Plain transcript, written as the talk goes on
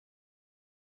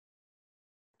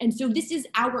And so this is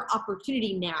our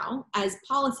opportunity now as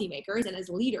policymakers and as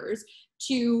leaders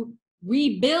to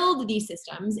rebuild these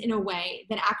systems in a way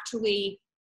that actually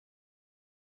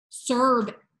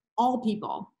serve all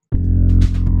people.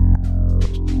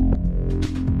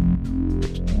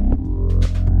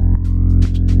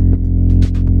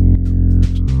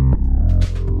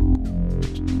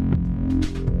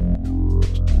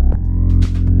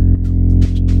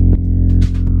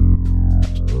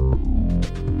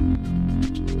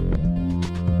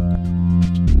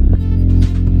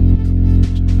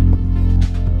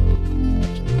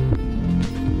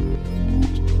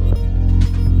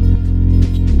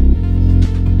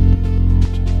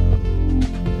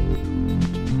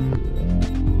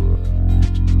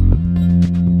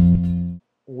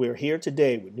 We're here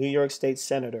today with New York State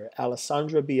Senator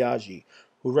Alessandra Biaggi,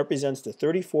 who represents the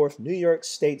 34th New York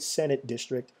State Senate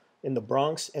District in the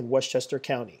Bronx and Westchester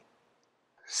County.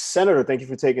 Senator, thank you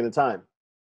for taking the time.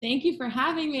 Thank you for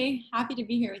having me. Happy to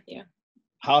be here with you.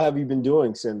 How have you been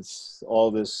doing since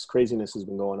all this craziness has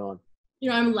been going on?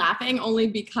 I'm laughing only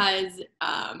because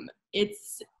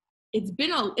it's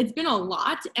been a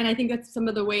lot, and I think that's some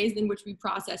of the ways in which we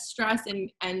process stress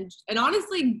and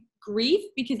honestly grief,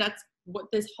 because that's what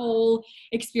this whole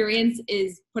experience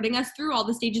is putting us through, all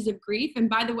the stages of grief. And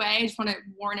by the way, I just want to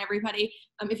warn everybody,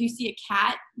 if you see a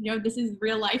cat, this is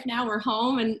real life now. We're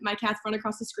home and my cats run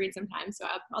across the screen sometimes, so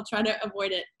I'll try to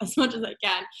avoid it as much as I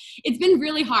can. It's been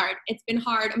really hard. It's been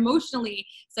hard emotionally,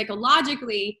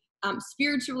 psychologically,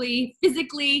 spiritually,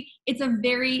 physically. It's a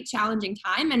very challenging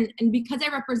time. And because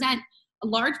I represent a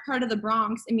large part of the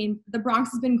Bronx, the Bronx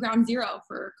has been ground zero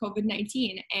for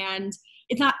COVID-19. And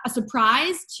it's not a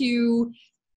surprise to,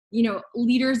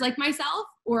 leaders like myself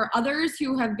or others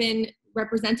who have been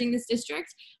representing this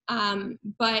district.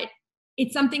 But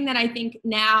it's something that I think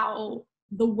now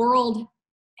the world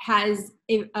has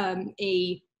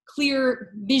a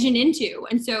clear vision into.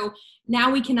 And so now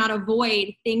we cannot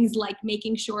avoid things like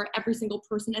making sure every single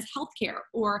person has healthcare,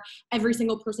 or every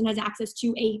single person has access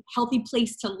to a healthy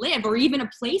place to live, or even a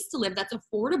place to live that's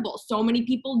affordable. So many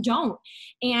people don't.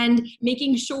 And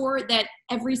making sure that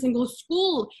every single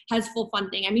school has full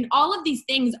funding. All of these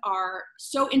things are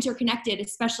so interconnected,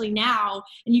 especially now.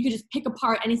 And you could just pick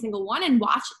apart any single one and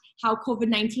watch how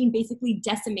COVID-19 basically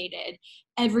decimated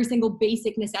every single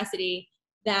basic necessity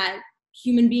that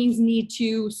human beings need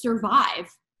to survive.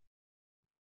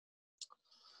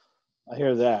 I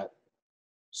hear that.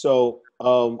 So I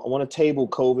want to table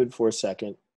COVID for a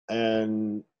second,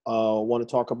 and want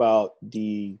to talk about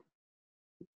the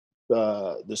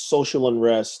social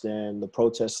unrest and the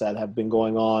protests that have been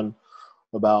going on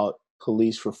about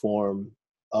police reform,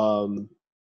 among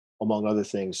other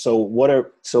things. So what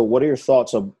are your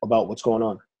thoughts about what's going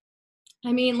on?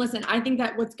 Listen, I think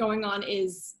that what's going on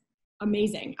is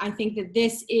amazing. I think that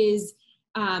this is,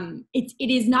 it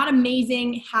is not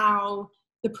amazing how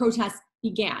the protests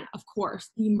began. Of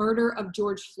course, the murder of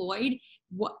George Floyd,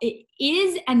 it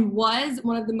is and was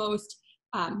one of the most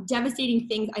devastating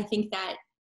things I think that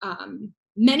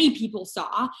many people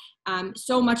saw,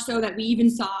 so much so that we even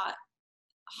saw,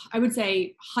 I would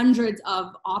say, hundreds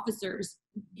of officers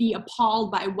be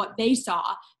appalled by what they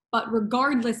saw. But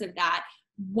regardless of that,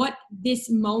 what this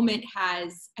moment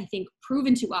has, I think,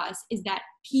 proven to us is that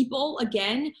people,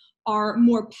 again, are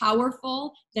more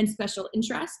powerful than special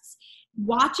interests.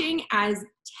 Watching as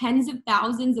tens of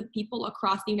thousands of people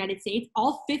across the United States,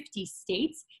 all 50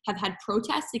 states, have had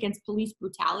protests against police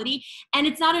brutality. And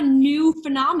it's not a new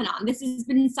phenomenon. This has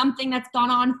been something that's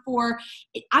gone on for,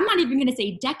 I'm not even going to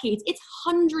say decades, it's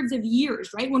hundreds of years,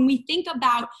 right? When we think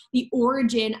about the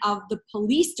origin of the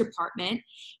police department,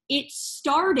 it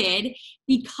started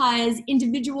because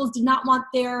individuals did not want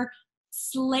their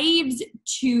slaves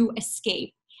to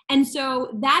escape. And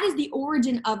so that is the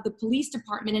origin of the police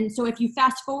department. And so if you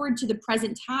fast forward to the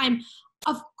present time,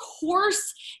 of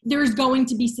course, there's going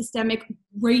to be systemic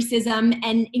racism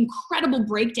and incredible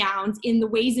breakdowns in the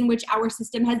ways in which our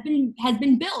system has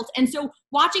been built. And so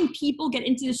watching people get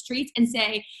into the streets and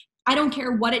say, I don't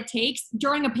care what it takes.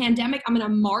 During a pandemic, I'm going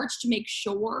to march to make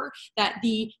sure that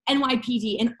the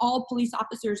NYPD and all police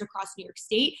officers across New York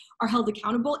State are held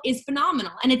accountable is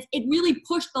phenomenal. And it really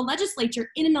pushed the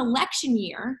legislature in an election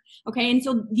year, okay? And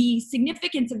so the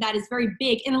significance of that is very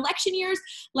big. In election years,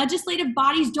 legislative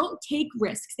bodies don't take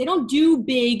risks. They don't do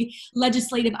big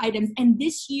legislative items. And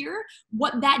this year,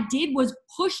 what that did was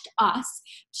pushed us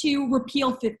to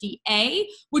repeal 50A,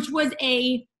 which was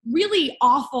a really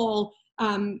awful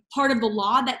part of the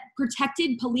law that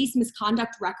protected police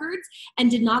misconduct records and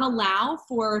did not allow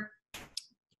for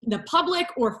the public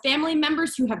or family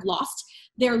members who have lost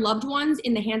their loved ones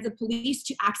in the hands of police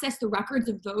to access the records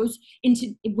of those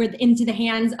into the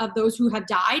hands of those who have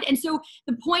died. And so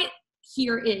the point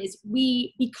here is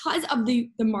because of the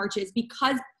marches,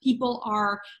 because people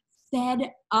are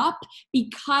fed up,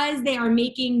 because they are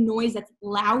making noise that's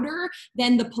louder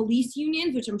than the police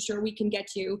unions, which I'm sure we can get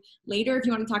to later if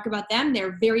you want to talk about them.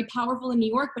 They're very powerful in New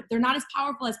York, but they're not as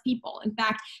powerful as people. In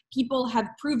fact, people have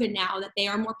proven now that they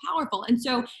are more powerful. And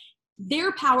so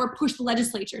their power pushed the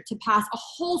legislature to pass a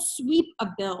whole sweep of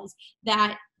bills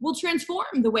that will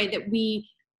transform the way that we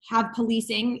have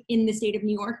policing in the state of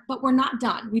New York, but we're not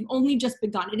done. We've only just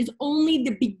begun. It is only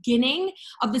the beginning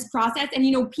of this process. And,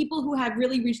 you know, people who have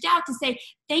really reached out to say,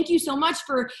 thank you so much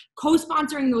for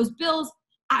co-sponsoring those bills.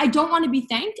 I don't want to be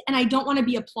thanked, and I don't want to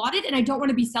be applauded, and I don't want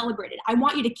to be celebrated. I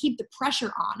want you to keep the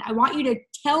pressure on. I want you to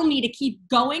tell me to keep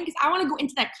going, because I want to go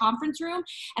into that conference room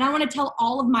and I want to tell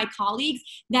all of my colleagues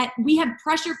that we have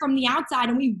pressure from the outside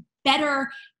and we better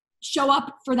show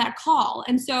up for that call.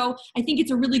 And so I think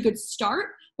it's a really good start.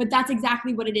 But that's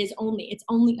exactly what it is only. It's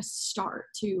only a start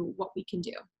to what we can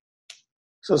do.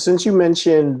 So since you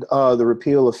mentioned the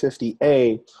repeal of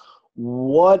 50A,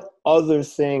 what other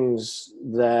things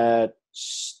that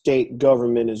state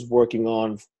government is working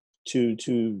on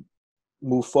to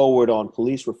move forward on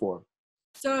police reform?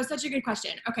 So such a good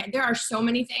question. Okay, there are so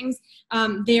many things.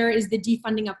 There is the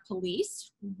defunding of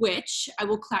police, which I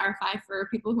will clarify for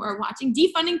people who are watching.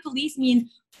 Defunding police means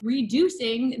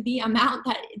reducing the amount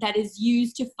that is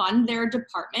used to fund their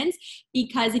departments.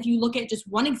 Because if you look at just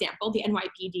one example, the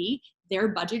NYPD, their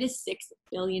budget is $6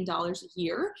 billion a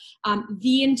year.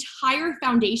 The entire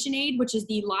foundation aid, which is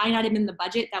the line item in the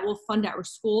budget that will fund our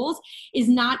schools, is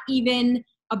not even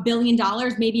 $1 billion.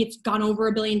 Maybe it's gone over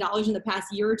 $1 billion in the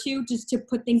past year or two, just to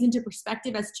put things into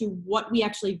perspective as to what we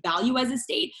actually value as a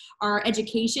state. Our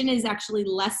education is actually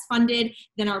less funded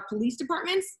than our police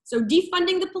departments. So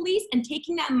defunding the police and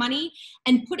taking that money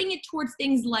and putting it towards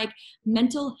things like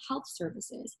mental health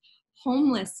services,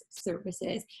 homeless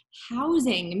services,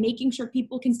 housing, making sure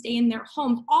people can stay in their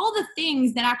homes, all the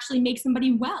things that actually make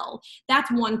somebody well. That's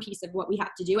one piece of what we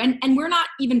have to do. And we're not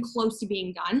even close to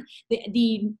being done. The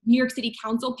New York City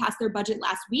Council passed their budget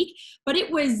last week, but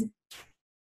it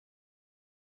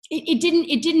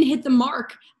didn't hit the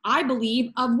mark, I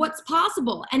believe, of what's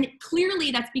possible. And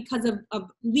clearly that's because of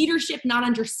leadership not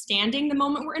understanding the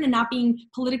moment we're in and not being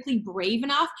politically brave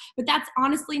enough. But that's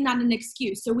honestly not an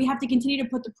excuse. So we have to continue to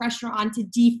put the pressure on to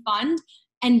defund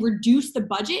and reduce the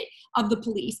budget of the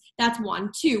police. That's one.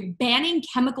 Two, banning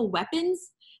chemical weapons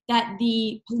that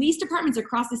the police departments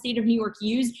across the state of New York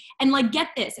use. And like, get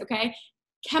this, okay?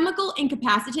 Chemical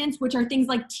incapacitants, which are things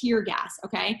like tear gas,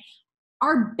 okay,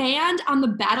 are banned on the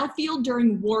battlefield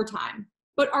during wartime,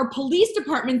 but our police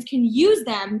departments can use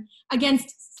them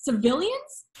against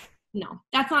civilians? No,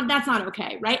 that's not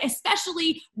okay, right?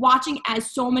 Especially watching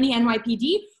as so many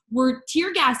NYPD were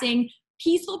tear gassing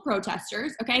peaceful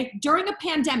protesters, okay? During a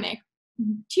pandemic,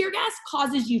 tear gas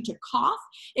causes you to cough.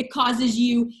 It causes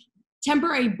you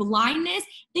temporary blindness.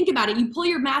 Think about it. You pull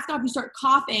your mask off, you start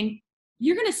coughing,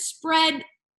 you're gonna spread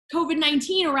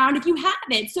COVID-19 around if you have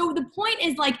it. So the point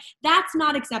is, like, that's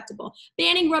not acceptable.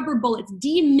 Banning rubber bullets,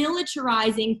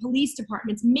 demilitarizing police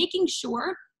departments, making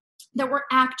sure that we're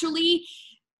actually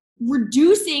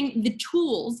reducing the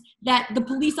tools that the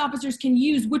police officers can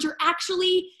use, which are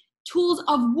actually tools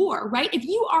of war, right? If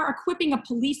you are equipping a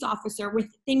police officer with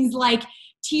things like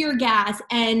tear gas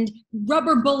and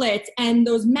rubber bullets and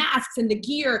those masks and the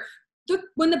gear,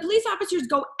 when the police officers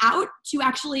go out to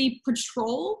actually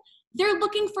patrol, they're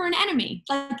looking for an enemy.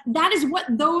 Like, that is what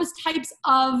those types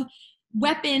of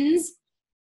weapons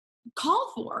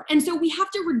call for. And so we have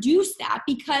to reduce that,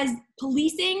 because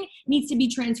policing needs to be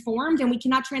transformed, and we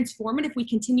cannot transform it if we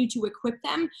continue to equip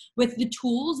them with the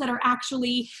tools that are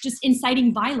actually just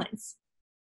inciting violence.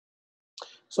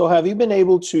 So have you been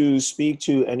able to speak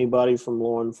to anybody from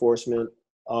law enforcement?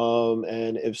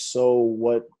 And if so,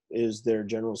 what is their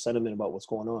general sentiment about what's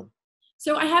going on?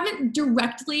 So I haven't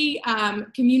directly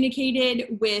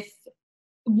communicated with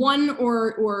one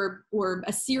or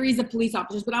a series of police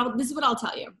officers, but this is what I'll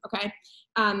tell you, okay?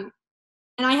 And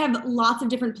I have lots of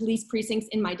different police precincts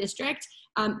in my district.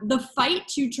 The fight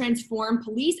to transform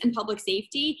police and public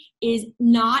safety is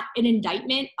not an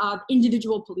indictment of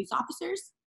individual police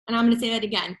officers. And I'm going to say that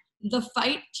again. The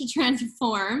fight to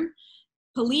transform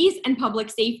police and public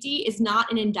safety is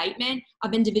not an indictment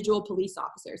of individual police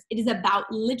officers. It is about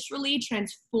literally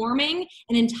transforming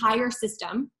an entire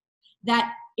system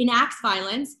that enacts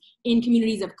violence in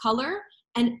communities of color,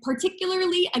 and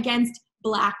particularly against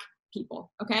Black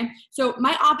people, okay? So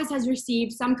my office has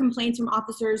received some complaints from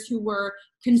officers who were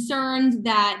concerned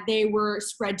that they were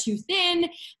spread too thin,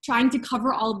 trying to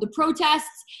cover all of the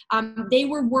protests. They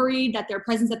were worried that their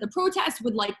presence at the protest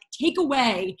would like take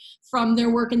away from their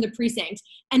work in the precinct.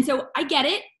 And so I get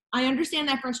it. I understand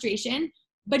that frustration.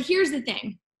 But here's the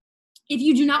thing. If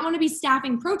you do not want to be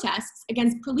staffing protests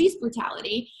against police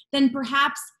brutality, then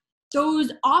perhaps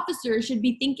those officers should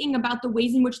be thinking about the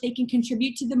ways in which they can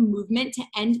contribute to the movement to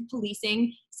end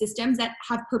policing systems that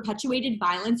have perpetuated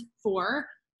violence for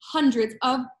hundreds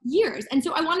of years. And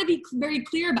so I want to be very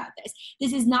clear about this.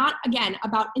 This is not, again,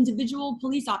 about individual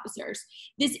police officers.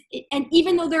 And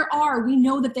even though we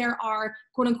know that there are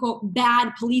quote unquote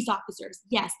bad police officers.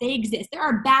 Yes, they exist. There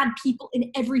are bad people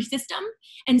in every system.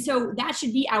 And so that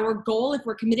should be our goal if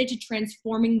we're committed to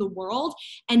transforming the world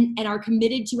and are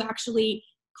committed to actually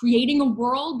creating a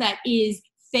world that is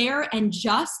fair and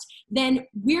just, then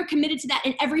we're committed to that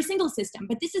in every single system.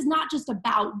 But this is not just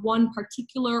about one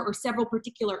particular or several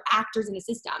particular actors in a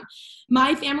system.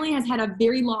 My family has had a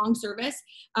very long service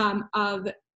of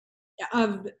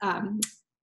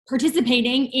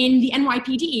participating in the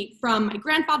NYPD, from my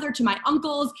grandfather to my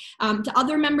uncles to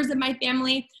other members of my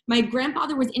family. My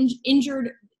grandfather was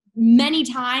injured many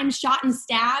times, shot and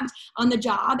stabbed on the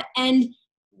job, and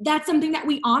that's something that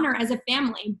we honor as a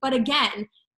family. But again,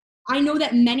 I know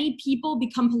that many people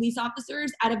become police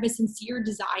officers out of a sincere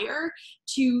desire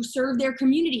to serve their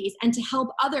communities and to help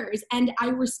others. And I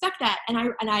respect that and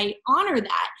I honor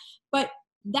that. But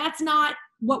that's not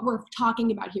what we're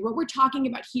talking about here. What we're talking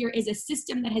about here is a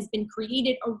system that has been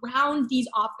created around these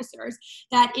officers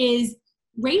that is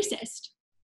racist,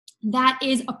 that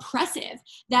is oppressive,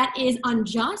 that is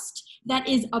unjust, that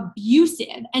is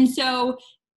abusive. And so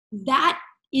that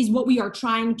is what we are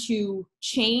trying to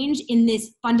change in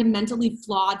this fundamentally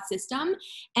flawed system.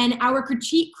 And our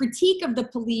critique of the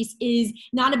police is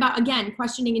not about, again,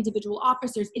 questioning individual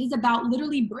officers. It is about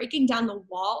literally breaking down the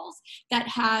walls that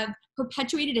have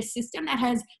perpetuated a system that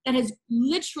has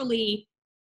literally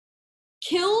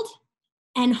killed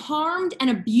and harmed and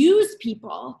abused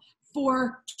people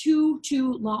for too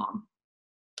long.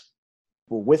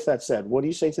 Well, with that said, what do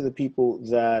you say to the people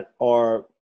that are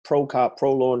pro-cop,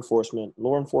 pro-law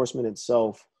enforcement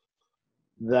itself,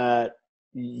 that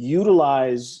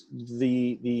utilize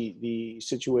the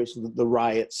situation, the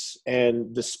riots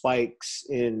and the spikes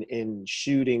in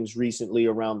shootings recently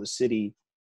around the city,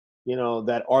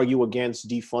 that argue against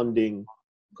defunding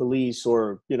police,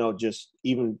 or, just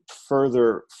even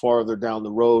farther down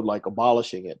the road, like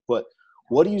abolishing it? But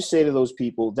what do you say to those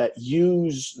people that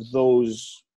use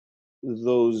those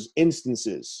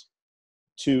instances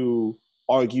to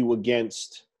argue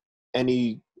against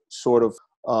any sort of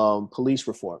police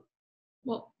reform?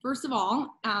 Well, first of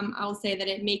all, I'll say that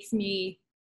it makes me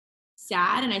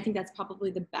sad, and I think that's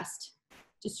probably the best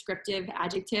descriptive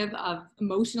adjective of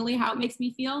emotionally how it makes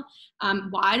me feel.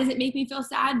 Why does it make me feel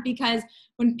sad? Because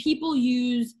when people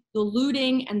use the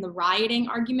looting and the rioting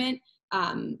argument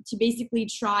to basically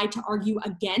try to argue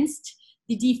against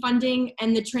the defunding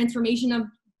and the transformation of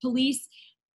police,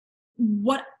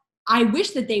 what I wish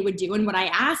that they would do, and what I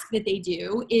ask that they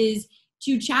do, is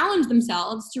to challenge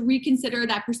themselves to reconsider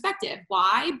that perspective.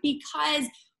 Why? Because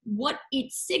what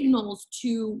it signals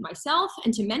to myself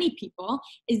and to many people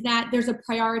is that there's a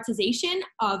prioritization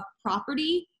of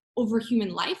property over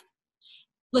human life.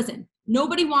 Listen,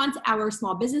 nobody wants our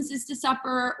small businesses to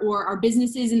suffer or our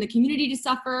businesses in the community to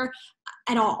suffer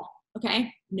at all,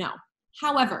 okay? No.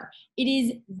 However, it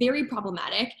is very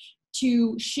problematic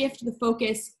to shift the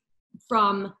focus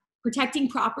from protecting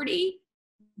property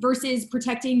versus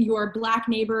protecting your Black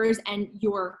neighbors and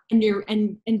your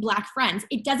Black friends.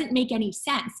 It doesn't make any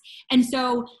sense. And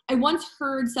so I once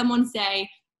heard someone say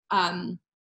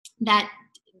that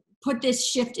put this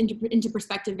shift into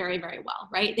perspective very, very well,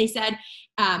 right? They said,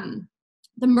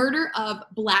 the murder of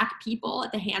Black people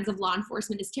at the hands of law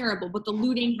enforcement is terrible, but the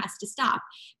looting has to stop.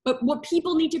 But what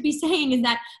people need to be saying is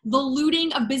that the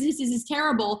looting of businesses is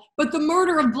terrible, but the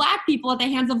murder of Black people at the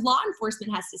hands of law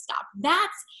enforcement has to stop.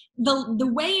 That's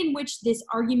the way in which this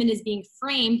argument is being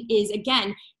framed is,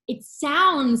 again, it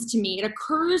sounds to me, it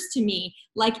occurs to me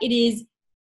like it is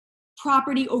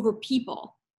property over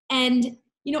people. And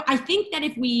I think that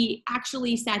if we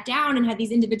actually sat down and had these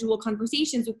individual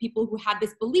conversations with people who had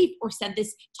this belief or said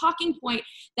this talking point,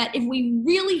 that if we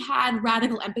really had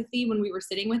radical empathy when we were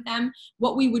sitting with them,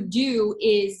 what we would do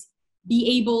is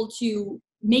be able to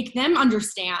make them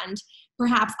understand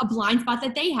perhaps a blind spot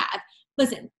that they have.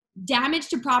 Listen, damage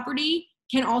to property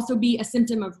can also be a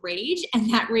symptom of rage,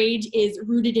 and that rage is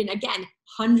rooted in, again,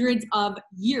 hundreds of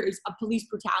years of police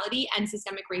brutality and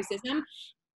systemic racism.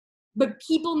 but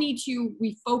people need to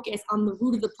refocus on the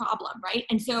root of the problem, right?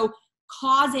 And so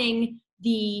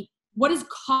what is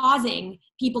causing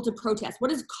people to protest?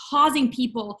 What is causing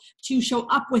people to show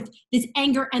up with this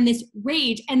anger and this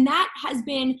rage? And that has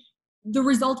been the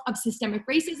result of systemic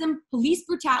racism, police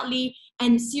brutality,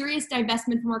 and serious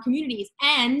divestment from our communities.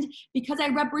 And because I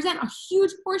represent a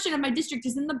huge portion of my district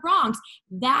is in the Bronx,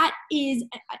 that is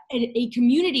a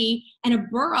community and a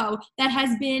borough that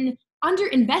has been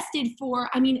underinvested for,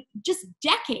 just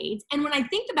decades. And when I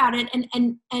think about it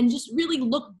and just really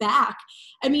look back,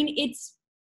 it's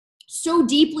so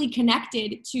deeply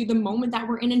connected to the moment that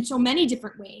we're in so many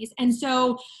different ways. And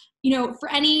so, for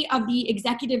any of the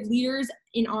executive leaders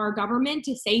in our government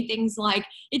to say things like,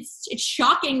 it's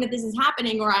shocking that this is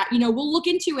happening, or, we'll look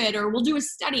into it, or we'll do a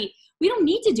study. We don't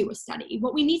need to do a study.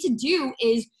 What we need to do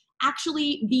is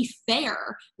actually be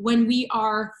fair when we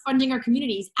are funding our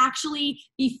communities, actually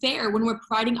be fair when we're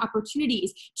providing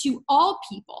opportunities to all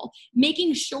people,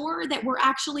 making sure that we're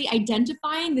actually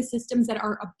identifying the systems that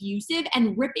are abusive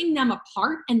and ripping them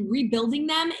apart and rebuilding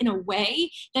them in a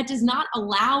way that does not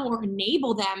allow or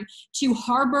enable them to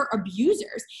harbor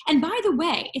abusers. And by the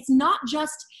way, it's not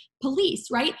just police,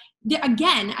 right?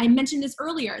 Again, I mentioned this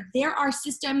earlier, there are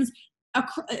systems,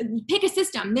 pick a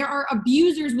system, there are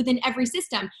abusers within every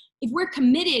system. If we're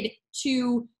committed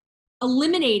to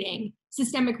eliminating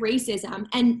systemic racism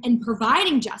and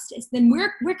providing justice, then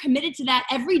we're committed to that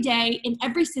every day in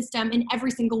every system in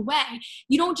every single way.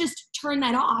 You don't just turn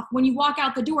that off when you walk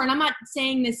out the door. And I'm not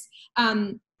saying this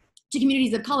to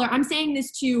communities of color. I'm saying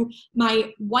this to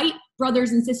my white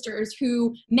brothers and sisters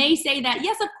who may say that,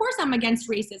 yes, of course I'm against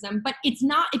racism, but it's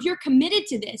not. If you're committed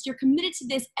to this, you're committed to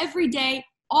this every day,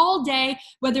 all day,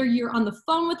 whether you're on the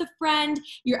phone with a friend,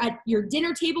 you're at your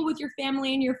dinner table with your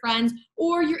family and your friends,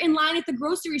 or you're in line at the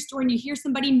grocery store and you hear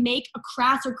somebody make a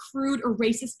crass or crude or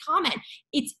racist comment.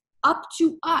 It's up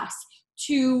to us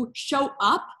to show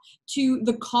up to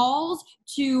the calls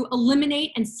to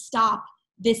eliminate and stop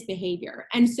this behavior.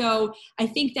 And so I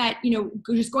think that,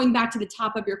 just going back to the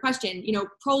top of your question,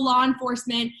 pro law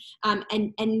enforcement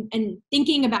and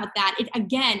thinking about that,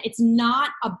 it's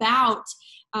not about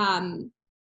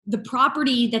the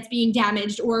property that's being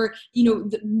damaged or,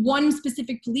 one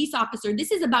specific police officer.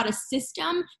 This is about a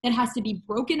system that has to be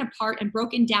broken apart and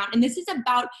broken down. And this is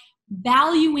about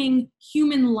valuing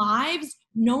human lives,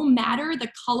 no matter the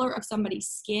color of somebody's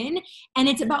skin. And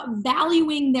it's about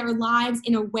valuing their lives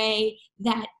in a way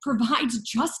that provides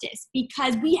justice,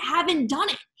 because we haven't done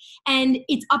it. And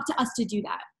it's up to us to do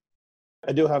that.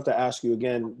 I do have to ask you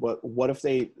again, what if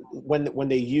when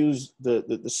they use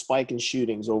the spike in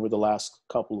shootings over the last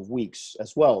couple of weeks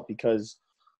as well, because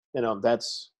that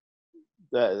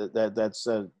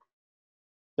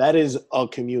is a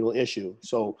communal issue.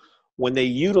 So when they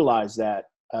utilize that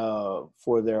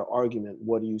for their argument,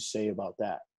 what do you say about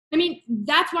that?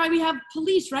 That's why we have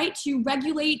police, right? To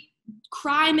regulate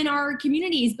crime in our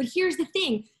communities. But here's the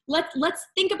thing. Let's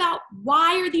think about,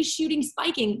 why are these shootings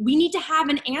spiking? We need to have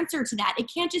an answer to that. It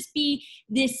can't just be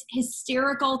this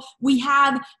hysterical, we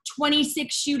have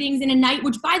 26 shootings in a night,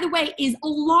 which, by the way, is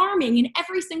alarming in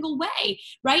every single way,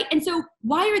 right? And so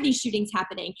why are these shootings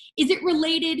happening? Is it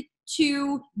related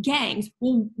to gangs?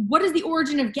 Well, what is the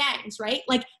origin of gangs, right?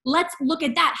 Let's look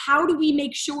at that. How do we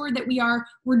make sure that we are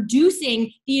reducing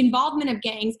the involvement of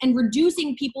gangs and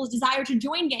reducing people's desire to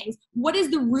join gangs? What is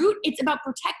the root? It's about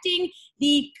protecting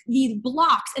the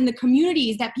blocks and the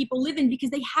communities that people live in, because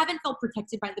they haven't felt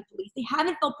protected by the police. They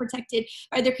haven't felt protected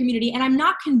by their community. And I'm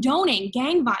not condoning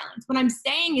gang violence. What I'm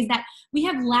saying is that we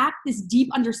have lacked this deep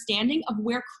understanding of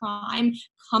where crime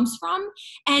comes from.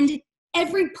 And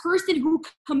every person who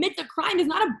commits a crime is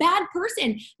not a bad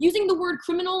person. Using the word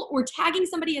criminal or tagging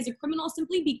somebody as a criminal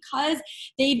simply because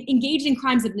they've engaged in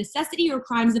crimes of necessity or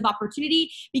crimes of opportunity,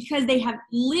 because they have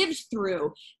lived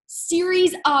through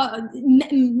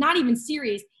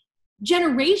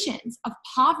generations of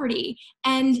poverty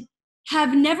and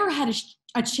have never had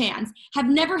a chance, have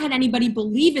never had anybody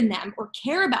believe in them or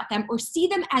care about them or see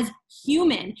them as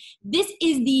human. This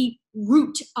is the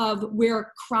root of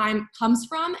where crime comes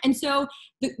from. And so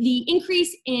the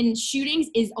increase in shootings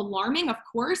is alarming, of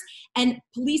course, and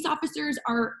police officers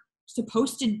are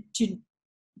supposed to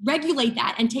regulate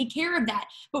that and take care of that.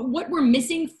 But what we're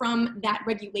missing from that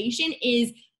regulation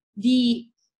is the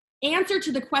answer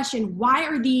to the question, why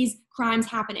are these crimes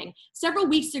happening? Several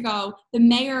weeks ago, the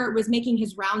mayor was making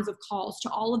his rounds of calls to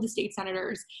all of the state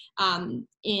senators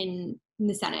in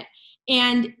the Senate.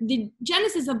 And the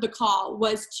genesis of the call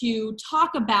was to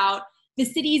talk about the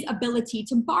city's ability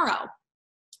to borrow.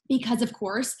 because of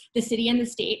course the city and the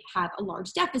state have a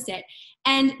large deficit.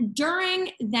 And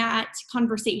during that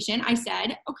conversation, I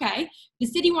said, okay, the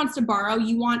city wants to borrow.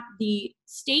 You want the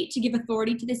state to give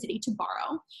authority to the city to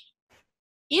borrow.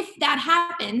 If that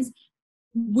happens,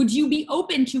 would you be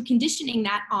open to conditioning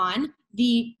that on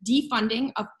the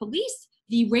defunding of police,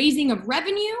 the raising of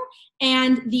revenue,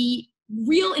 and the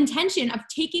real intention of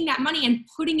taking that money and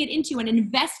putting it into and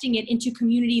investing it into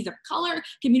communities of color,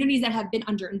 communities that have been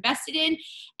underinvested in?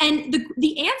 And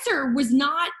the answer was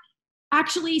not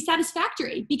actually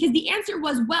satisfactory, because the answer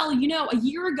was, well, you know, a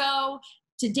year ago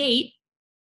to date,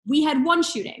 we had 1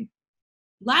 shooting.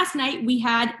 Last night we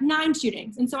had 9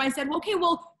 shootings. And so I said, well, okay,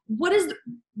 well,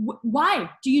 why?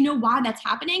 Do you know why that's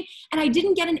happening? And I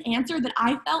didn't get an answer that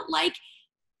I felt like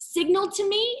signaled to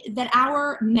me that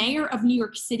our mayor of New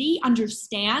York City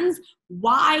understands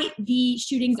why the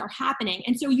shootings are happening.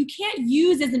 And so you can't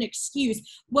use as an excuse,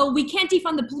 well, we can't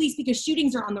defund the police because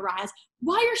shootings are on the rise.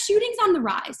 Why are shootings on the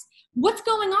rise? What's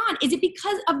going on? Is it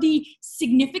because of the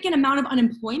significant amount of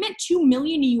unemployment? 2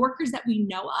 million New Yorkers that we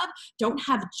know of don't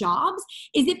have jobs?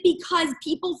 Is it because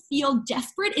people feel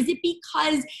desperate? Is it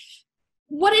because,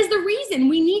 what is the reason?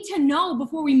 We need to know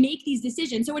before we make these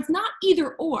decisions. So it's not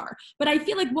either or, but I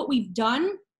feel like what we've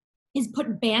done is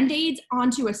put Band-Aids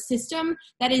onto a system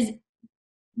that is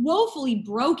woefully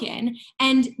broken,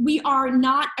 and we are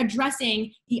not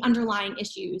addressing the underlying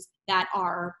issues that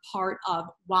are part of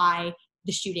why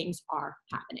the shootings are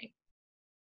happening.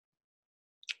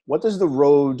 What does the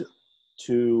road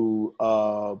to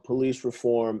police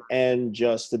reform and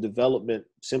just the development,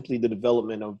 simply the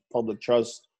development of public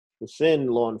trust within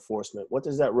law enforcement, what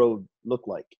does that road look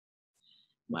like?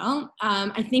 Well,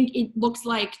 I think it looks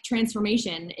like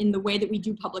transformation in the way that we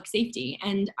do public safety.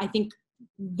 And I think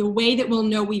the way that we'll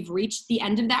know we've reached the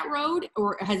end of that road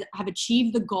or have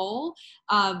achieved the goal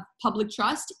of public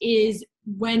trust is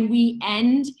when we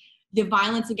end the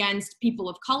violence against people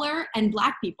of color and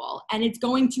Black people. And it's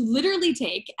going to literally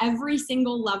take every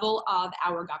single level of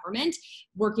our government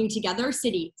working together,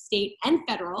 city, state, and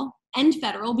federal,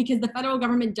 because the federal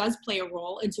government does play a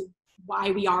role into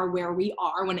why we are where we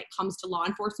are when it comes to law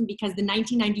enforcement, because the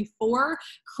 1994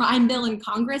 crime bill in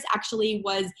Congress actually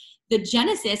was the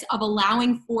genesis of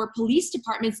allowing for police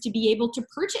departments to be able to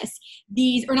purchase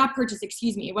these, or not purchase,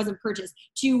 excuse me, it wasn't purchase,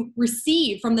 to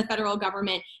receive from the federal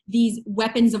government these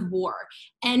weapons of war.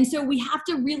 And so we have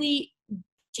to really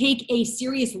take a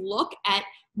serious look at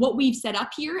what we've set up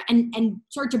here and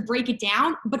start to break it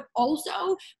down. But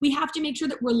also we have to make sure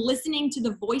that we're listening to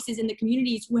the voices in the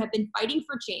communities who have been fighting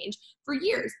for change for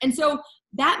years. And so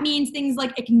that means things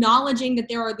like acknowledging that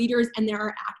there are leaders and there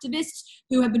are activists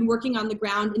who have been working on the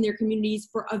ground in their communities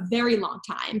for a very long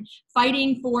time,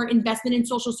 fighting for investment in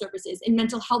social services, in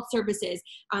mental health services,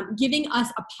 giving us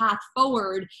a path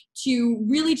forward to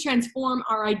really transform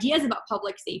our ideas about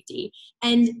public safety.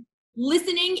 And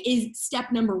listening is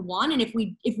step number 1. And if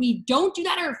we don't do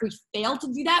that, or if we fail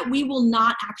to do that, we will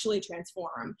not actually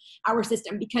transform our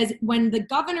system. Because when the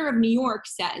governor of New York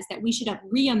says that we should have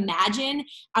reimagine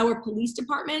our police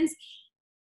departments,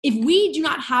 if we do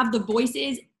not have the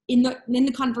voices in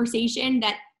the conversation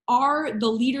that are the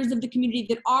leaders of the community,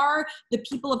 that are the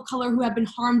people of color who have been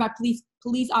harmed by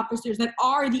police officers, that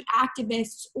are the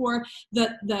activists or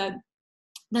the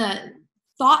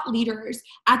thought leaders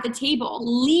at the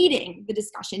table leading the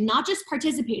discussion, not just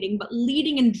participating, but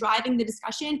leading and driving the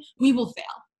discussion, we will fail.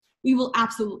 We will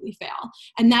absolutely fail.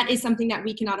 And that is something that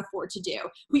we cannot afford to do.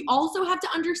 We also have to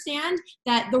understand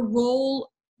that the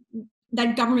role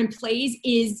that government plays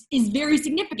is very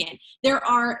significant. There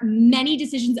are many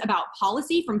decisions about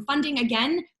policy, from funding,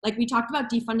 again, like we talked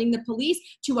about, defunding the police,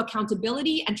 to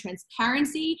accountability and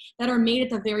transparency that are made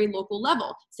at the very local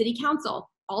level. City council,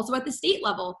 also at the state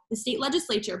level, the state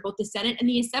legislature, both the Senate and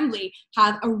the Assembly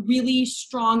have a really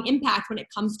strong impact when it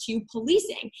comes to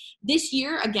policing. This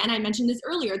year, again, I mentioned this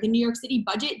earlier, the New York City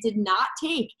budget did not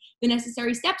take the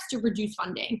necessary steps to reduce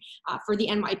funding for the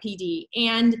NYPD.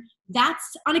 And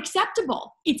that's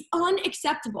unacceptable. It's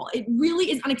unacceptable. It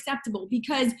really is unacceptable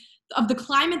because of the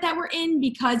climate that we're in,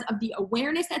 because of the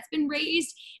awareness that's been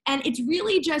raised. And it's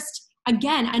really just,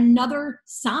 again, another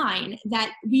sign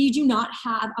that we do not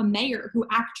have a mayor who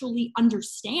actually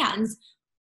understands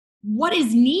what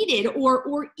is needed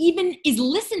or even is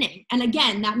listening. And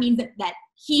again, that means that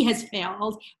he has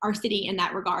failed our city in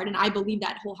that regard. And I believe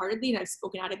that wholeheartedly, and I've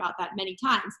spoken out about that many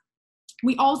times.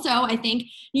 We also, I think,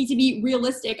 need to be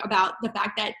realistic about the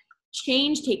fact that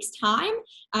change takes time.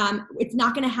 It's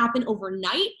not going to happen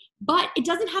overnight, but it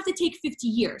doesn't have to take 50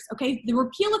 years, okay? The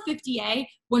repeal of 50A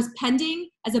was pending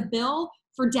as a bill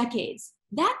for decades.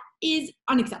 That is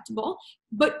unacceptable.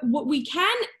 But what we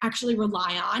can actually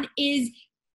rely on is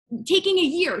taking a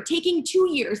year, taking 2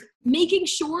 years, making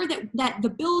sure that the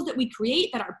bills that we create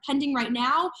that are pending right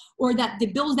now, or that the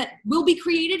bills that will be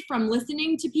created from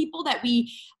listening to people that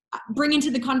we bring into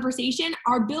the conversation,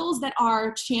 are bills that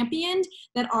are championed,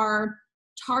 that are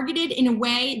targeted in a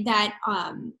way that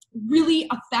really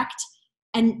affect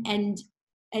and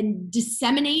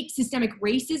disseminate systemic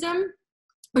racism,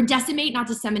 or decimate, not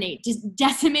disseminate, just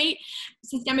decimate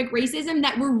systemic racism,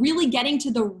 that we're really getting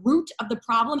to the root of the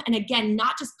problem. And again,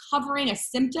 not just covering a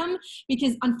symptom,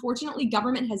 because unfortunately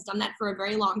government has done that for a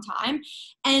very long time.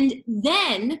 And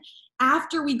then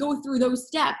after we go through those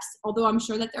steps, although I'm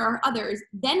sure that there are others,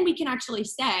 then we can actually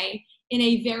say in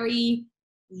a very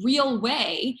real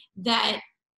way that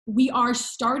we are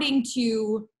starting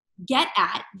to get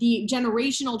at the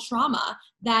generational trauma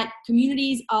that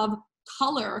communities of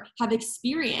color have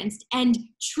experienced, and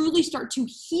truly start to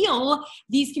heal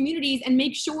these communities and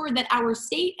make sure that our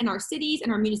state and our cities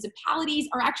and our municipalities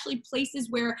are actually places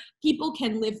where people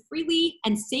can live freely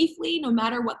and safely, no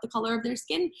matter what the color of their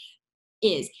skin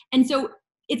is. And so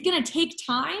it's going to take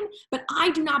time, but I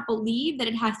do not believe that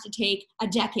it has to take a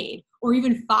decade or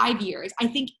even 5 years. I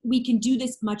think we can do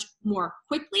this much more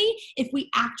quickly if we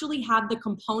actually have the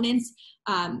components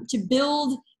to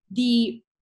build the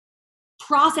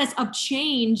process of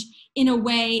change in a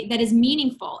way that is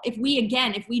meaningful. If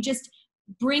we just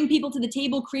bring people to the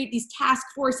table, create these task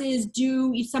forces,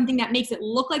 do something that makes it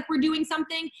look like we're doing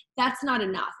something, that's not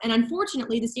enough. And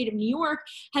unfortunately, the state of New York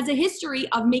has a history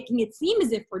of making it seem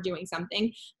as if we're doing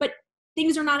something, but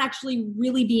things are not actually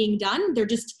really being done. They're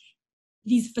just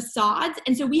these facades.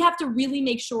 And so we have to really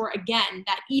make sure, again,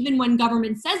 that even when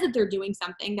government says that they're doing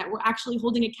something, that we're actually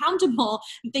holding accountable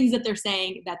the things that they're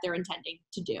saying that they're intending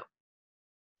to do.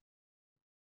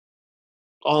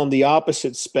 On the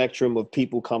opposite spectrum of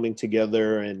people coming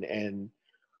together and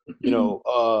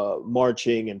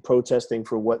marching and protesting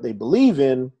for what they believe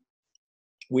in,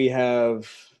 we have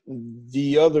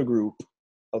the other group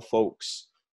of folks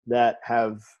that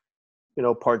have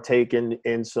partaken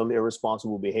in some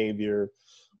irresponsible behavior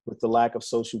with the lack of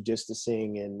social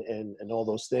distancing and all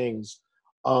those things.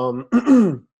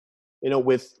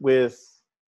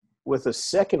 With a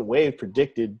second wave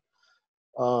predicted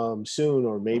soon,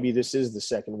 or maybe this is the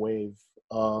second wave,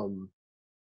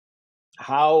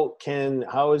 how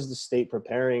is the state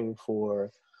preparing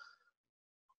for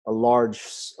a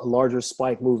larger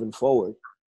spike moving forward?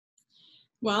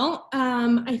 Well,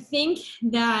 I think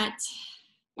that,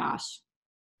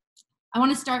 I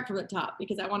want to start from the top,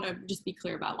 because I want to just be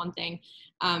clear about one thing.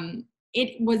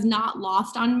 It was not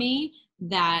lost on me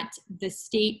that the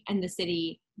state and the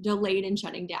city delayed in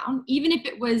shutting down, even if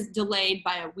it was delayed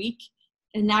by a week.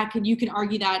 And you could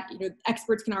argue that,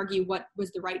 experts can argue what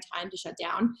was the right time to shut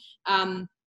down.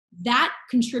 That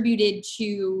contributed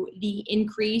to the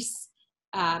increase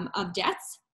of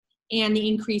deaths and the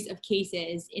increase of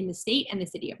cases in the state and the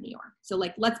city of New York. So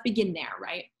let's begin there,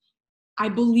 right? I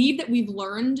believe that we've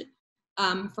learned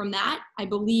from that. I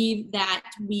believe that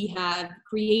we have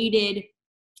created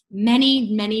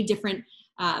many, many different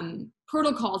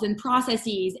protocols and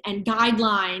processes and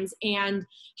guidelines, and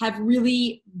have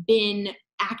really been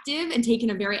active and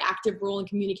taken a very active role in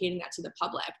communicating that to the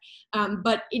public.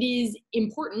 But it is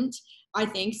important, I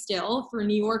think, still for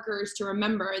New Yorkers to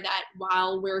remember that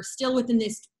while we're still within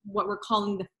this, what we're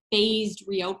calling the phased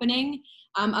reopening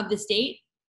of the state,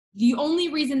 the only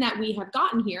reason that we have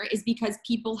gotten here is because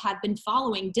people have been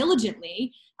following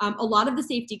diligently a lot of the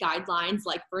safety guidelines,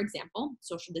 like, for example,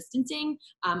 social distancing,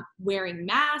 wearing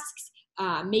masks,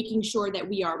 making sure that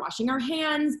we are washing our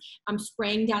hands,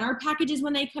 spraying down our packages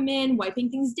when they come in,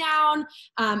 wiping things down,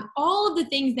 all of the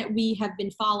things that we have been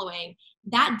following.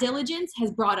 That diligence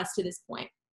has brought us to this point.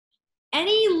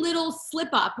 Any little slip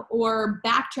up or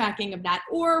backtracking of that,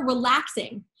 or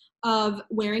relaxing of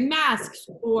wearing masks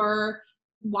or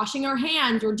washing our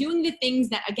hands or doing the things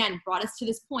that, again, brought us to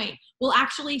this point, will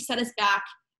actually set us back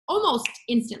almost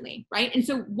instantly, right? And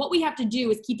so what we have to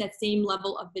do is keep that same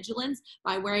level of vigilance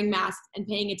by wearing masks and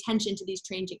paying attention to these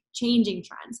changing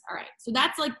trends. All right, so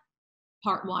that's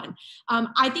part one.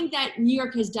 I think that New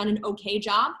York has done an okay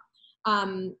job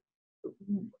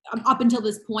up until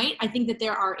this point. I think that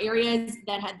there are areas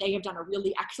that they have done a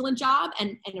really excellent job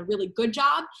and a really good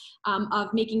job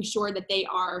of making sure that they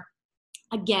are,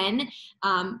 again,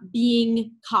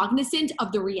 being cognizant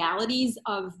of the realities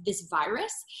of this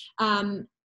virus.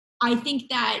 I think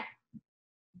that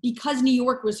because New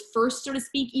York was first, so to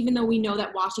speak, even though we know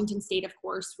that Washington State, of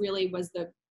course, really was the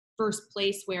first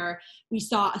place where we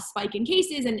saw a spike in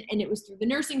cases, and it was through the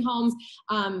nursing homes,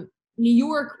 New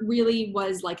York really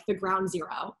was like the ground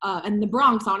zero. And the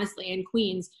Bronx, honestly, and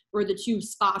Queens were the two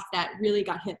spots that really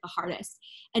got hit the hardest.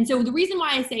 And so the reason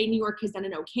why I say New York has done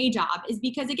an okay job is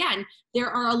because, again, there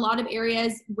are a lot of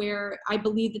areas where I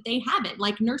believe that they haven't,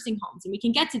 like nursing homes, and we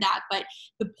can get to that. But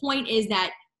the point is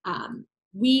that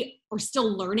we are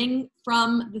still learning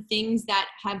from the things that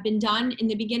have been done in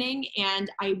the beginning. And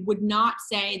I would not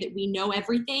say that we know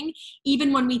everything,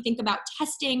 even when we think about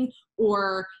testing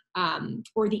or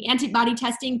the antibody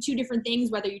testing, two different things,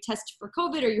 whether you test for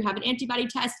COVID or you have an antibody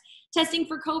test. Testing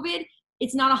for COVID,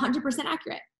 it's not 100%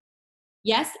 accurate.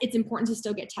 Yes, it's important to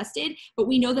still get tested, but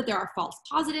we know that there are false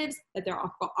positives, that there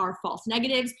are false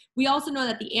negatives. We also know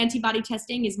that the antibody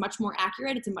testing is much more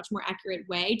accurate. It's a much more accurate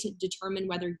way to determine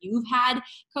whether you've had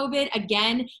COVID.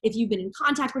 Again, if you've been in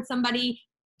contact with somebody,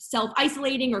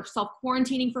 self-isolating or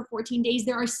self-quarantining for 14 days,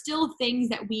 there are still things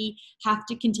that we have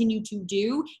to continue to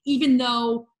do, even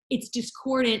though it's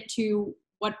discordant to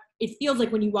what it feels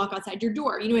like when you walk outside your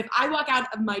door. You know, if I walk out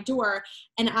of my door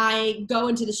and I go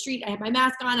into the street, I have my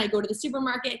mask on, I go to the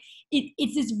supermarket,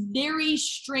 it's this very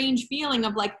strange feeling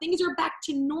of like things are back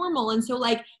to normal. And so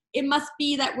like, it must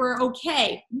be that we're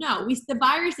okay. No, the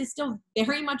virus is still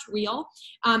very much real.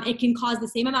 It can cause the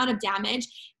same amount of damage.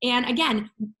 And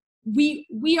again,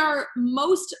 we are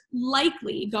most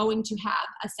likely going to have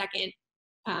a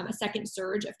second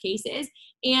surge of cases,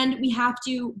 and we have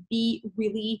to be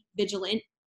really vigilant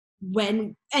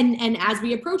when and as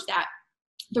we approach that.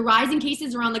 The rise in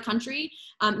cases around the country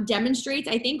demonstrates,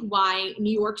 I think, why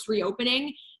New York's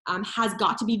reopening has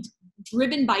got to be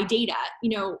driven by data.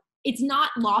 You know, it's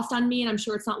not lost on me, and I'm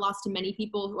sure it's not lost to many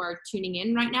people who are tuning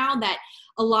in right now, that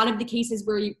a lot of the cases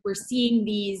where we're seeing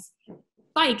these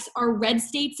spikes are red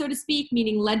states, so to speak,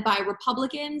 meaning led by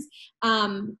Republicans.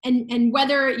 And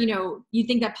whether, you know, you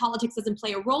think that politics doesn't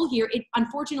play a role here,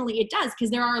 unfortunately it does, because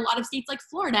there are a lot of states like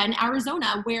Florida and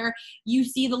Arizona where you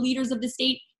see the leaders of the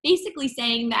state basically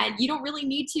saying that you don't really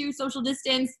need to social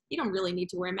distance, you don't really need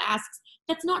to wear masks.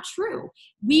 That's not true.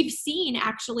 We've seen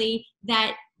actually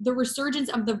that the resurgence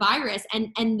of the virus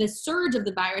and the surge of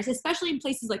the virus, especially in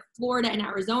places like Florida and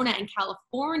Arizona and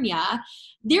California,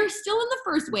 they're still in the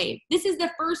first wave. This is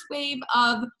the first wave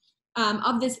of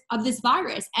this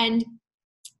virus. And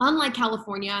unlike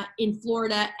California, in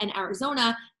Florida and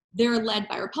Arizona, they're led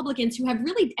by Republicans who have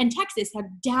really, and Texas, have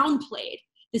downplayed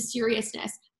the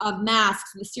seriousness of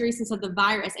masks, the seriousness of the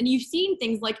virus. And you've seen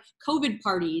things like COVID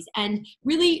parties and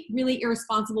really, really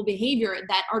irresponsible behavior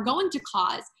that are going to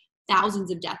cause thousands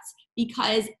of deaths,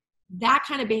 because that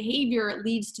kind of behavior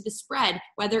leads to the spread,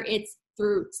 whether it's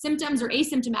through symptoms or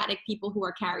asymptomatic people who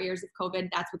are carriers of COVID.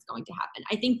 That's what's going to happen.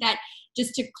 I think that,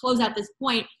 just to close out this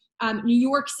point, New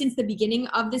York, since the beginning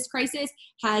of this crisis,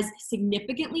 has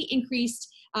significantly increased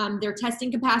their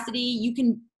testing capacity. You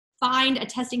can find a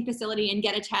testing facility and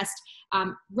get a test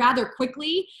rather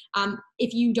quickly.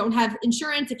 If you don't have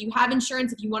insurance, if you have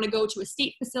insurance, if you want to go to a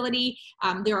state facility,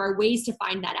 there are ways to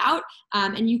find that out.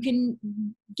 And you can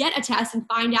get a test and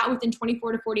find out within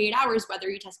 24 to 48 hours whether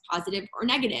you test positive or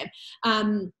negative.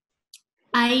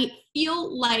 I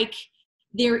feel like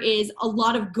there is a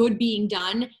lot of good being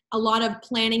done, a lot of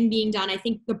planning being done. I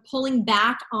think the pulling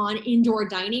back on indoor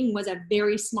dining was a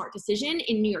very smart decision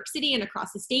in New York City and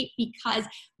across the state, because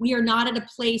we are not at a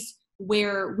place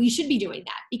where we should be doing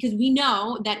that, because we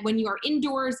know that when you are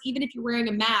indoors, even if you're wearing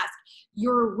a mask,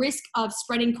 your risk of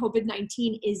spreading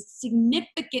COVID-19 is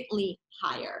significantly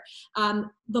higher.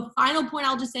 The final point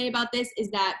I'll just say about this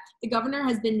is that the governor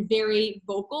has been very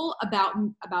vocal about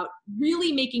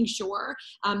really making sure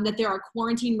that there are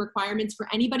quarantine requirements for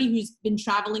anybody who's been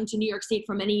traveling to New York State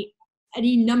from any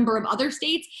number of other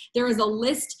states. There is a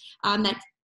list that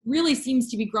really seems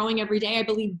to be growing every day. I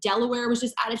believe Delaware was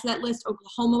just added to that list.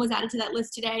 Oklahoma was added to that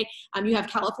list today. You have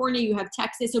California, you have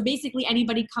Texas. So basically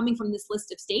anybody coming from this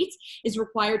list of states is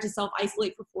required to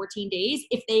self-isolate for 14 days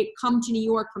if they come to New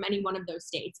York from any one of those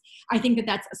states. I think that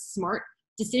that's a smart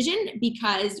decision,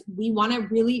 because we want to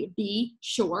really be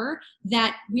sure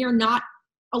that we are not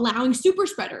allowing super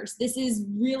spreaders. This is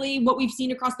really what we've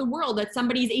seen across the world, that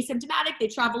somebody's asymptomatic, they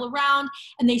travel around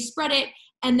and they spread it.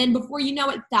 And then before you know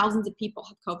it, thousands of people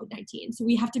have COVID-19. So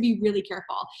we have to be really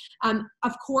careful.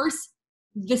 Of course,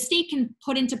 the state can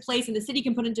put into place and the city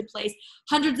can put into place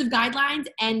hundreds of guidelines,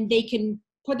 and they can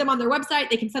put them on their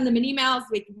website. They can send them in emails.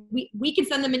 We can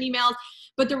send them in emails.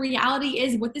 But the reality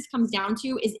is, what this comes down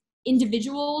to is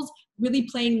individuals really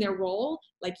playing their role,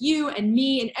 like you and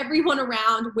me and everyone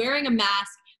around, wearing a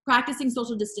mask, practicing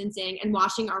social distancing and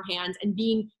washing our hands, and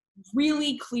being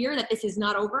really clear that this is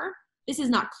not over. This is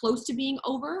not close to being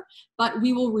over, but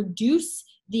we will reduce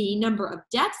the number of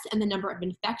deaths and the number of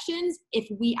infections if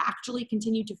we actually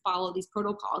continue to follow these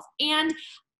protocols. And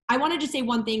I wanted to say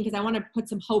one thing because I want to put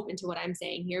some hope into what I'm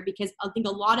saying here, because I think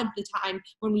a lot of the time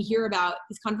when we hear about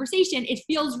this conversation, it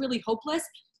feels really hopeless.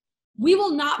 We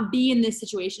will not be in this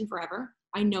situation forever.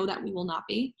 I know that we will not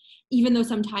be, even though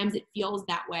sometimes it feels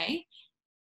that way.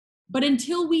 But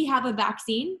until we have a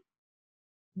vaccine,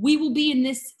 we will be in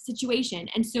this situation.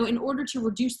 And so in order to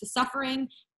reduce the suffering,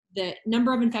 the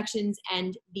number of infections,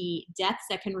 and the deaths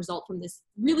that can result from this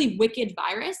really wicked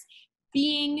virus,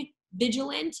 being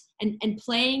vigilant and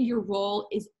playing your role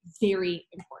is very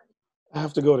important. I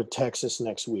have to go to Texas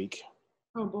next week.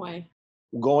 Oh boy.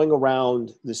 Going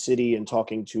around the city and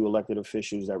talking to elected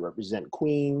officials that represent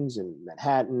Queens and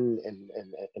Manhattan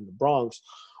and the Bronx,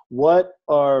 what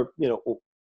are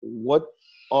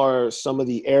some of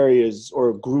the areas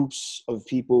or groups of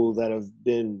people that have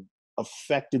been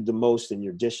affected the most in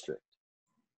your district?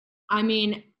 I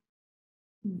mean,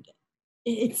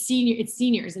 it's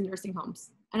seniors in nursing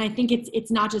homes. And I think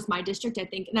it's not just my district. I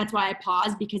think, and that's why I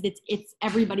pause, because it's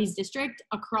everybody's district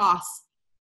across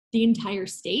the entire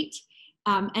state.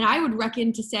 And I would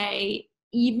reckon to say,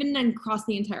 even across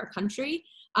the entire country,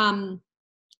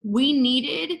 we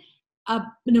needed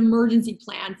an emergency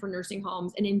plan for nursing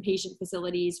homes and inpatient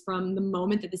facilities from the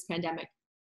moment that this pandemic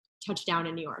touched down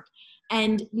in New York.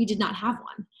 And we did not have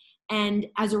one. And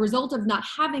as a result of not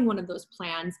having one of those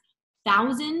plans,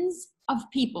 thousands of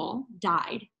people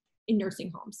died in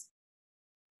nursing homes.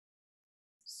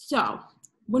 So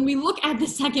when we look at the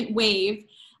second wave,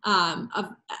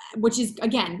 which is,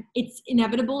 again, it's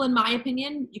inevitable in my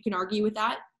opinion. You can argue with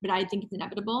that, but I think it's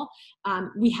inevitable.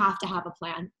 We have to have a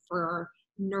plan for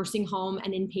nursing home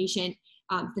and inpatient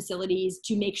facilities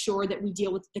to make sure that we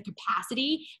deal with the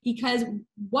capacity, because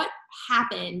what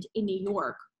happened in New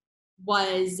York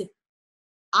was,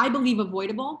 I believe,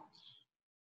 avoidable.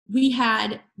 We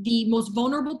had the most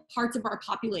vulnerable parts of our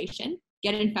population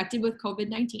get infected with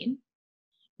COVID-19.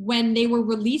 When they were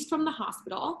released from the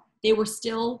hospital, they were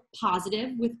still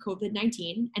positive with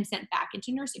COVID-19 and sent back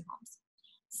into nursing homes.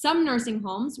 Some nursing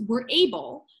homes were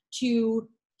able to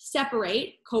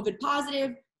separate COVID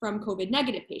positive from COVID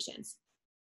negative patients.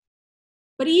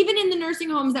 But even in the nursing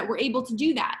homes that were able to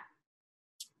do that,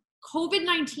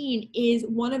 COVID-19 is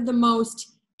one of the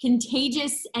most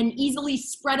contagious and easily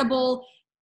spreadable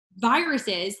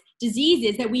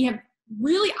diseases that we have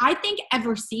really, I think,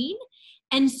 ever seen.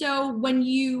 And so when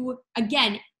you're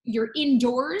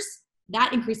indoors,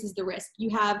 that increases the risk. You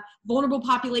have vulnerable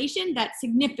population, that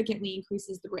significantly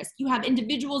increases the risk. You have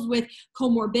individuals with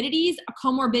comorbidities. A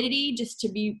comorbidity, just to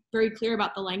be very clear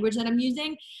about the language that I'm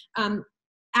using,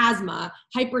 asthma,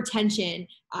 hypertension,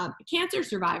 cancer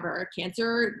survivor,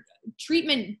 cancer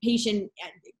treatment patient,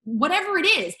 whatever it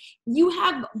is, you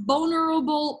have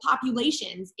vulnerable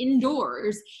populations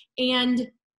indoors, and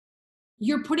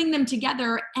you're putting them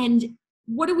together. And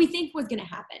what do we think was going to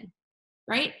happen,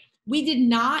 right? We did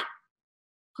not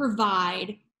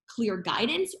provide clear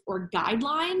guidance or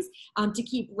guidelines to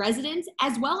keep residents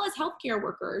as well as healthcare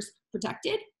workers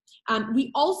protected.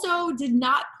 We also did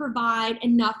not provide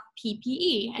enough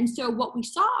PPE. And so what we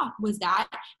saw was that,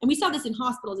 and we saw this in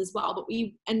hospitals as well, but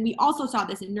we also saw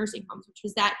this in nursing homes, which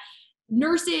was that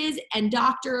nurses and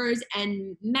doctors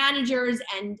and managers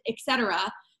and et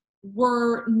cetera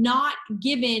were not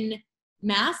given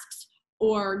masks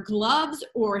or gloves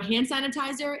or hand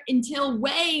sanitizer until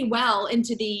way well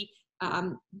into the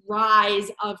rise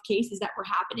of cases that were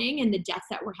happening and the deaths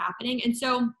that were happening. And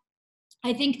so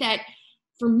I think that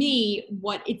for me,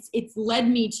 what it's led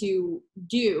me to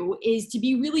do is to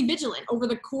be really vigilant. Over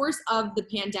the course of the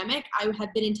pandemic, I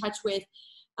have been in touch with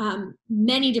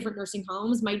many different nursing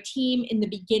homes. My team in the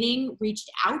beginning reached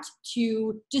out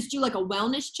to just do like a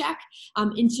wellness check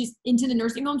into the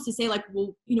nursing homes to say, like,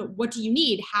 well, what do you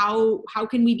need? How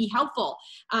can we be helpful?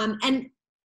 And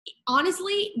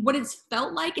honestly, what it's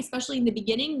felt like, especially in the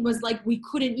beginning, was like we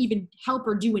couldn't even help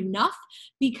or do enough,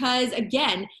 because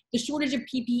again, the shortage of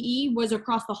PPE was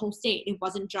across the whole state. It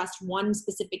wasn't just one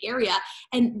specific area.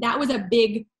 And that was a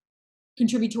big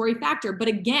contributory factor. But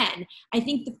again, I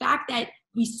think the fact that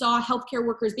we saw healthcare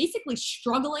workers basically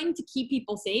struggling to keep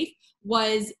people safe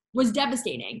was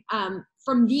devastating.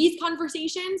 From these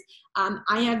conversations,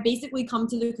 I have basically come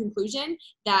to the conclusion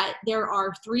that there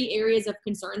are 3 areas of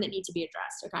concern that need to be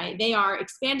addressed, okay? They are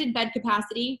expanded bed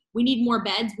capacity. We need more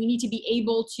beds. We need to be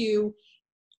able to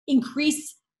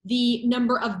increase the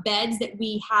number of beds that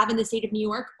we have in the state of New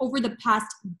York. Over the past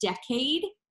decade,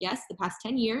 yes, the past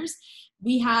 10 years,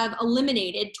 we have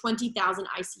eliminated 20,000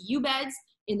 ICU beds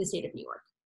in the state of New York,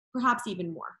 perhaps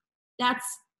even more. That's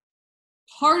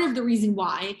part of the reason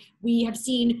why we have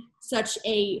seen such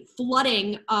a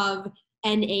flooding of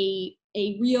and a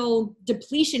real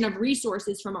depletion of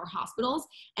resources from our hospitals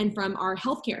and from our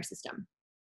healthcare system.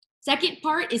 Second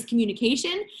part is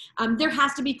communication. There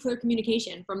has to be clear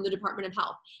communication from the Department of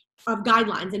Health of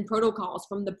guidelines and protocols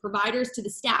from the providers to the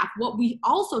staff. What we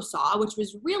also saw, which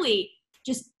was really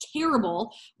just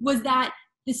terrible, was that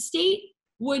the state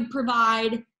would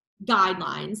provide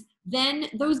guidelines. Then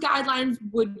those guidelines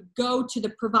would go to the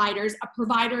providers, a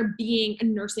provider being a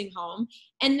nursing home,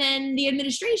 and then the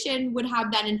administration would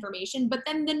have that information, but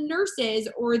then the nurses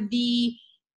or the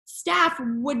staff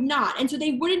would not. And so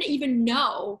they wouldn't even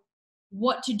know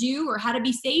what to do or how to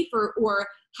be safe or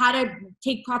how to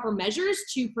take proper measures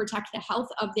to protect the health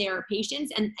of their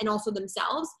patients and also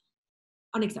themselves.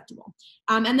 Unacceptable.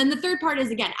 And then the third part is,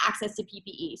 again, access to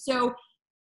PPE. So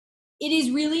it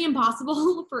is really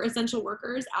impossible for essential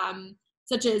workers,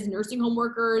 such as nursing home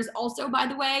workers. Also, by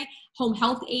the way, home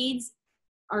health aides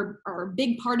are a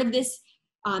big part of this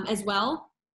as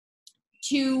well,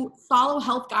 to follow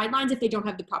health guidelines if they don't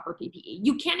have the proper PPE.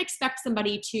 You can't expect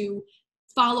somebody to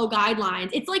follow guidelines.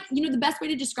 It's like, the best way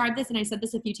to describe this, and I said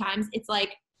this a few times, it's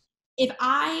like if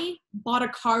I bought a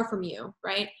car from you,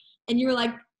 right? And you were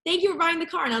like, thank you for buying the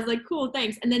car. And I was like, cool,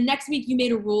 thanks. And then next week you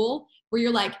made a rule where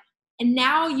you're like, and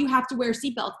now you have to wear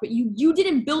seatbelts, but you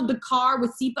didn't build the car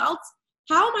with seatbelts.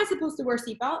 How am I supposed to wear a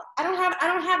seatbelt? I don't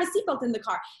have a seatbelt in the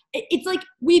car. It's like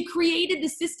we've created the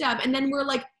system and then we're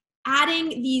like adding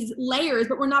these layers,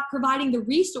 but we're not providing the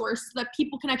resource so that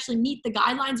people can actually meet the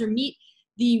guidelines or meet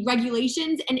the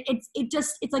regulations. And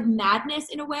it's like madness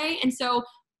in a way. And so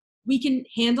we can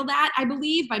handle that, I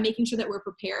believe, by making sure that we're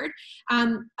prepared.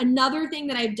 Another thing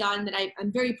that I've done that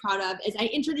I'm very proud of is I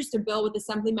introduced a bill with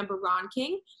Assemblymember Ron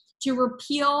King to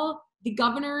repeal the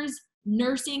governor's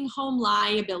nursing home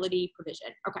liability provision.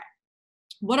 Okay,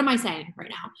 what am I saying right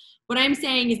now? What I'm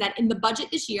saying is that in the budget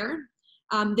this year,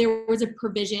 there was a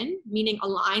provision, meaning a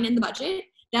line in the budget,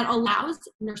 that allows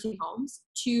nursing homes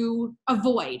to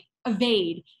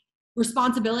evade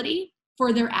responsibility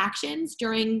for their actions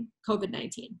during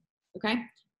COVID-19, okay?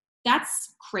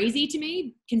 That's crazy to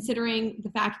me, considering the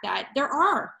fact that there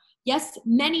are, yes,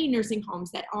 many nursing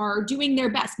homes that are doing their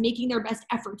best, making their best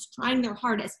efforts, trying their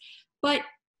hardest. But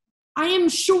I am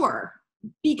sure,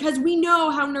 because we know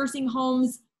how nursing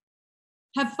homes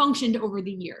have functioned over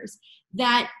the years,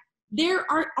 that there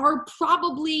are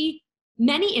probably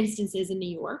many instances in New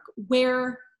York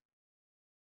where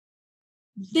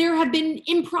there have been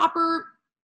improper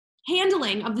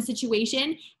handling of the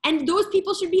situation, and those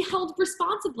people should be held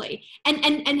responsibly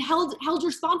and held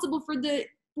responsible for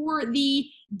the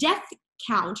death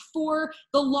count, for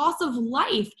the loss of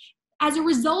life as a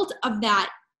result of that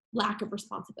lack of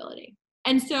responsibility.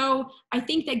 And so I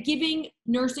think that giving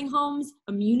nursing homes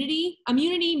immunity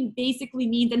basically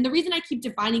means, and the reason I keep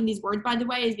defining these words, by the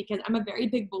way, is because I'm a very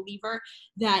big believer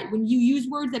that when you use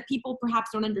words that people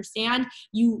perhaps don't understand,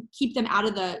 you keep them out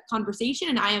of the conversation,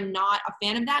 and I am not a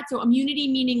fan of that. So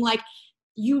immunity meaning like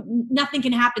nothing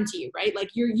can happen to you, right?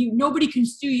 Like nobody can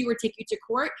sue you or take you to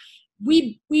court.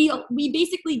 We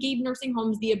basically gave nursing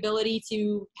homes the ability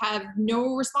to have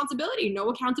no responsibility, no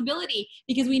accountability,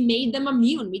 because we made them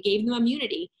immune. We gave them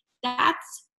immunity.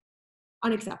 That's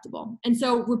unacceptable. And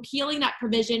so repealing that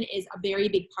provision is a very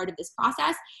big part of this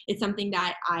process. It's something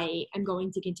that I am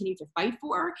going to continue to fight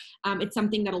for. It's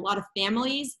something that a lot of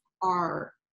families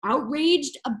are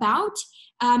outraged about.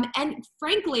 And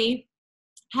frankly,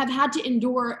 have had to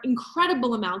endure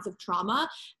incredible amounts of trauma,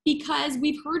 because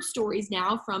we've heard stories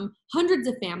now from hundreds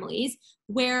of families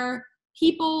where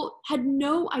people had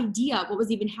no idea what was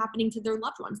even happening to their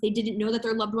loved ones. They didn't know that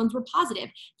their loved ones were positive.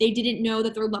 They didn't know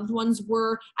that their loved ones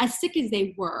were as sick as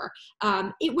they were.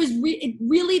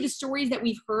 Really the stories that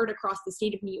we've heard across the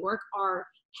state of New York are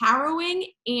harrowing,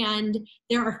 and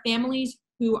there are families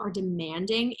who are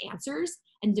demanding answers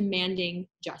and demanding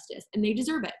justice, and they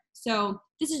deserve it. So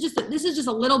this is just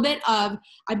a little bit of,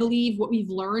 I believe, what we've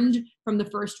learned from the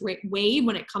first wave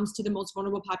when it comes to the most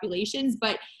vulnerable populations.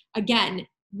 But again,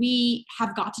 we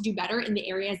have got to do better in the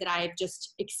areas that I've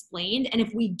just explained. And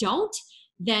if we don't,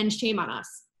 then shame on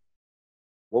us.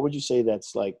 What would you say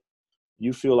that's like,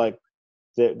 you feel like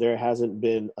there hasn't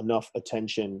been enough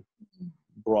attention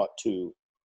brought to?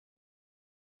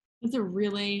 That's a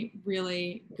really,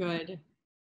 really good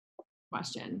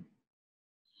question.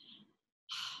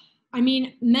 I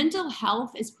mean, mental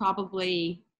health is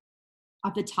probably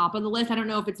at the top of the list. I don't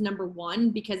know if it's number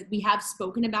one, because we have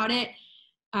spoken about it.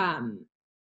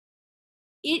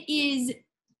 It is,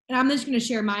 and I'm just going to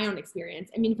share my own experience.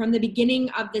 I mean, from the beginning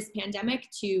of this pandemic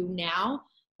to now,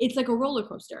 it's like a roller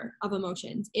coaster of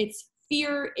emotions. It's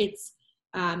fear, it's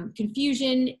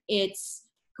confusion, it's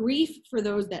grief for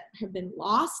those that have been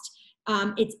lost,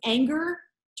 it's anger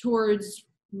towards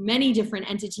many different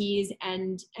entities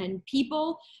and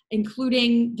people,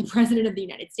 including the President of the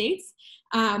United States.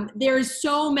 There's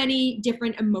so many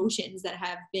different emotions that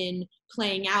have been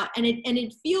playing out, and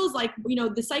it feels like, you know,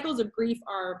 the cycles of grief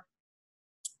are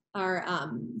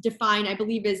defined, I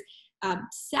believe, as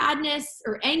sadness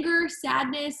or anger,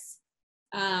 sadness.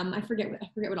 I forget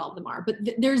what all of them are, but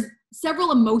there's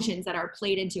several emotions that are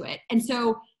played into it, and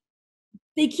so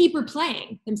they keep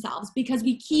replaying themselves because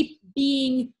we keep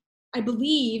being, I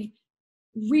believe,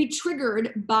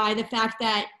 re-triggered by the fact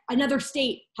that another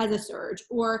state has a surge,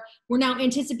 or we're now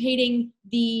anticipating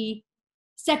the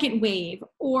second wave,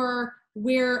 or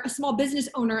we're a small business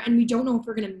owner and we don't know if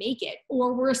we're going to make it,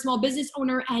 or we're a small business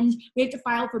owner and we have to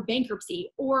file for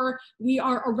bankruptcy, or we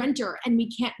are a renter and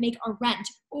we can't make our rent,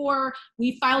 or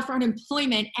we filed for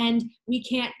unemployment and we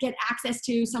can't get access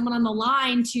to someone on the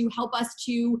line to help us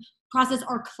to process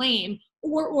our claim,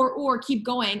 or keep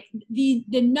going. The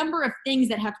number of things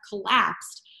that have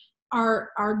collapsed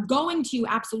are going to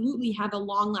absolutely have a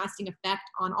long-lasting effect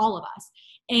on all of us.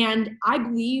 And I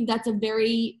believe that's a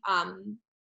very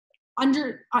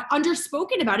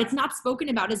underspoken about. It's not spoken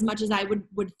about as much as I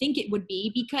would think it would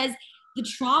be, because the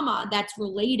trauma that's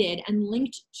related and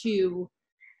linked to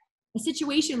a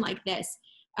situation like this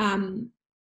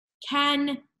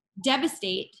can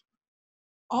devastate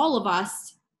all of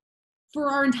us for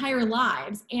our entire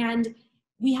lives. And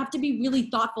we have to be really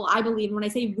thoughtful, I believe, and when I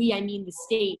say we, I mean the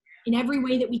state, in every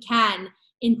way that we can,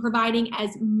 in providing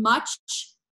as much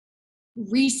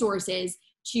resources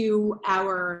to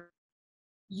our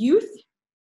youth,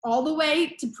 all the way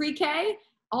to pre-K,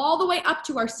 all the way up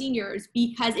to our seniors,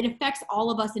 because it affects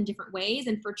all of us in different ways.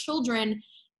 And for children,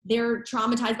 they're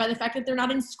traumatized by the fact that they're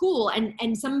not in school,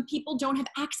 and some people don't have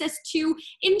access to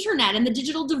internet and the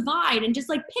digital divide, and just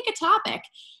like pick a topic.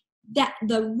 That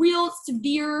the real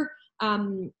severe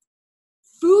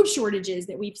food shortages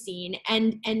that we've seen,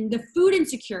 and the food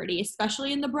insecurity,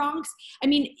 especially in the Bronx. I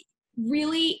mean,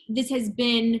 really, this has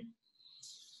been,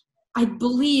 I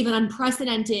believe, an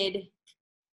unprecedented,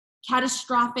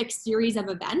 catastrophic series of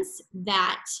events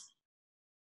that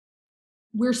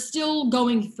we're still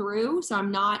going through. So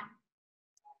I'm not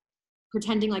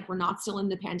pretending like we're not still in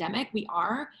the pandemic. We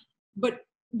are, but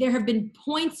there have been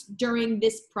points during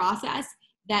this process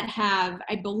that have,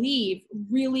 I believe,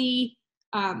 really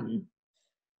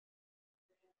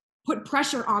put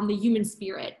pressure on the human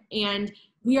spirit. And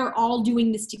we are all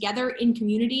doing this together in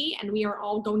community, and we are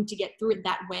all going to get through it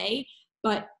that way.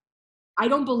 But I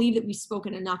don't believe that we've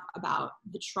spoken enough about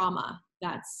the trauma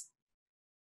that's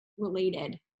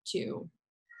related to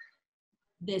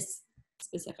this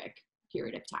specific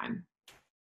period of time.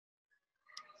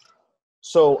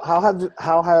 So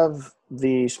how have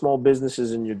the small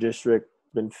businesses in your district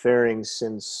been faring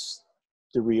since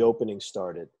the reopening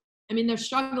started? I mean, they're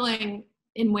struggling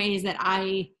in ways that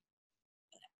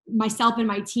myself and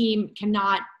my team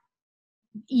cannot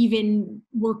even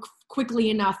work quickly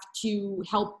enough to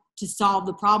help to solve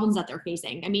the problems that they're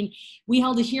facing. I mean, we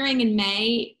held a hearing in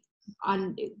May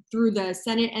through the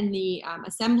Senate and the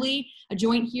Assembly, a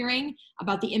joint hearing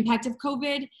about the impact of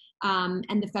COVID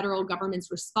and the federal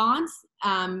government's response.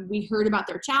 We heard about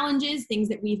their challenges, things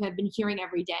that we have been hearing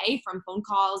every day, from phone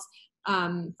calls,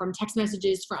 from text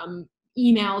messages, from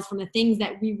emails, from the things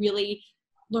that we really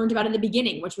learned about in the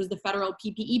beginning, which was the federal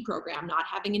PPE program, not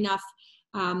having enough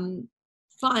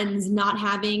funds,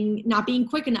 not being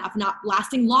quick enough, not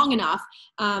lasting long enough,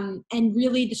 and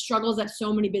really the struggles that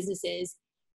so many businesses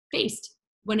faced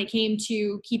when it came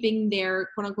to keeping their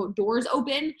quote unquote doors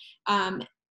open.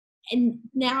 And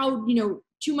now,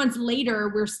 2 months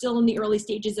later, we're still in the early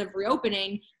stages of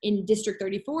reopening in District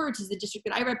 34, which is the district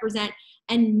that I represent,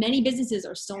 and many businesses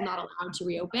are still not allowed to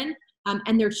reopen,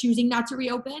 and they're choosing not to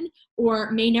reopen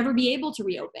or may never be able to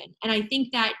reopen. And I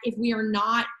think that if we are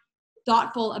not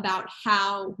thoughtful about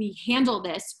how we handle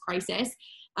this crisis,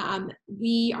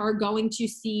 we are going to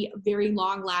see very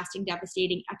long-lasting,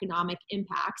 devastating economic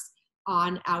impacts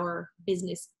on our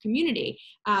business community.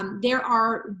 There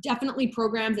are definitely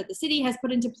programs that the city has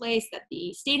put into place, that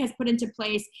the state has put into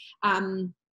place,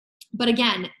 but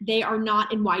again, they are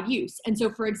not in wide use. And so,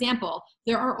 for example,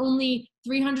 there are only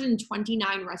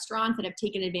 329 restaurants that have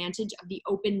taken advantage of the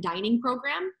open dining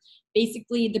program.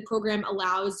 Basically, the program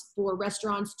allows for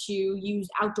restaurants to use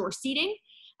outdoor seating,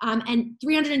 and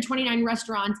 329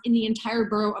 restaurants in the entire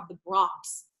borough of the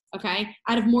Bronx, okay,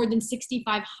 out of more than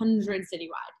 6,500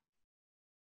 citywide.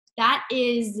 That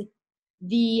is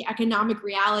the economic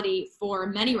reality for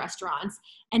many restaurants.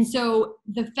 And so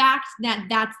the fact that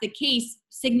that's the case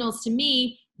signals to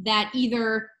me that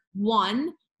either,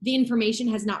 one, the information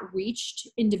has not reached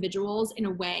individuals in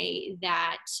a way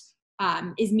that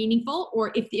is meaningful,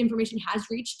 or if the information has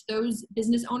reached those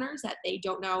business owners that they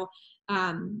don't know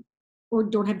or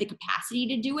don't have the capacity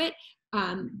to do it.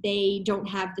 They don't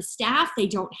have the staff, they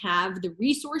don't have the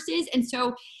resources. And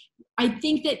so I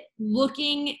think that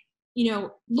looking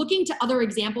to other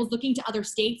examples, looking to other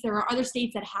states, there are other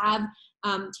states that have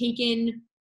taken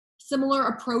similar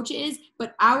approaches,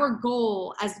 but our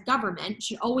goal as government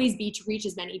should always be to reach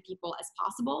as many people as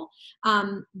possible.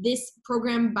 This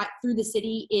program through the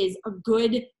city is a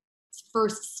good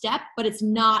first step, but it's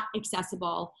not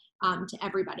accessible to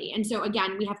everybody. And so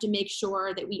again, we have to make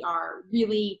sure that we are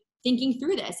really thinking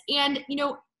through this. And,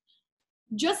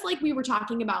 just like we were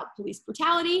talking about police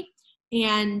brutality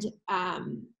and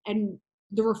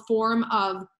the reform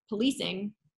of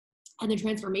policing and the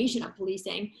transformation of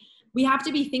policing, we have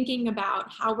to be thinking about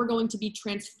how we're going to be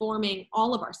transforming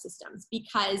all of our systems,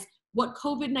 because what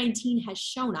COVID-19 has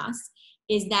shown us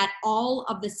is that all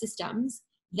of the systems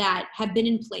that have been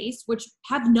in place, which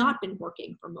have not been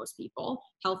working for most people,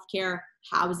 healthcare,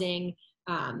 housing,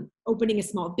 opening a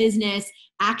small business,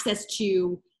 access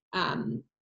to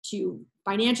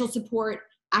financial support,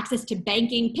 access to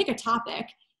banking, pick a topic,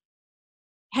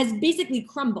 has basically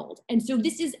crumbled. And so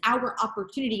this is our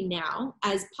opportunity now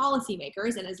as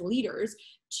policymakers and as leaders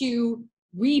to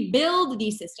rebuild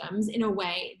these systems in a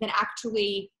way that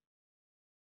actually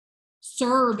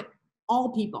serve all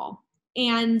people.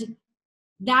 And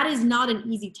that is not an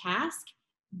easy task,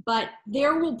 but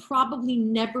there will probably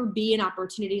never be an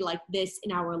opportunity like this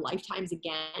in our lifetimes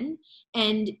again.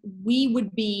 And we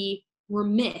would be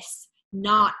remiss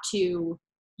not to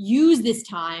use this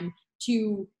time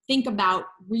to think about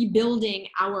rebuilding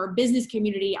our business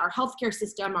community, our healthcare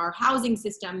system, our housing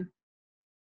system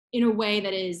in a way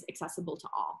that is accessible to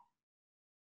all.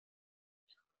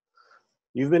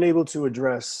 You've been able to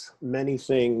address many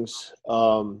things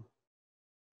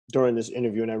during this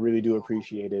interview, and I really do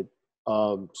appreciate it.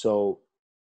 So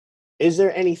is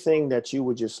there anything that you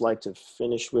would just like to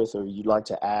finish with, or you'd like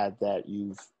to add that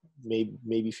you've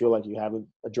maybe feel like you haven't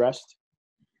addressed?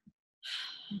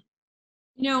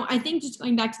 I think just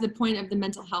going back to the point of the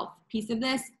mental health piece of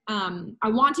this, I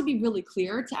want to be really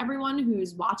clear to everyone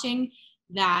who's watching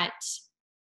that,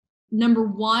 number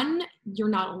one, you're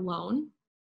not alone.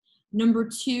 Number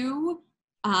two,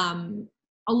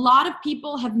 a lot of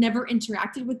people have never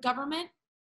interacted with government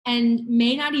and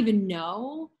may not even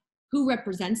know who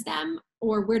represents them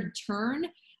or where to turn.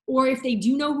 Or if they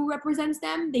do know who represents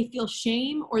them, they feel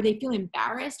shame, or they feel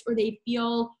embarrassed, or they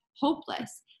feel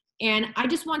hopeless. And I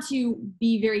just want to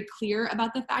be very clear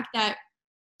about the fact that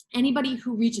anybody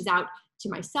who reaches out to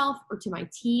myself or to my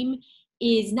team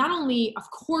is not only, of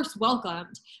course,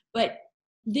 welcomed, but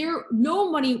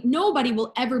nobody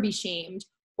will ever be shamed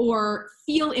or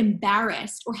feel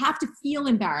embarrassed or have to feel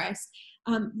embarrassed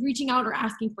reaching out or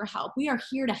asking for help. We are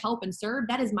here to help and serve.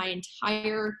 That is my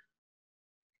entire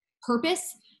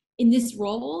purpose in this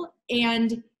role.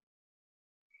 And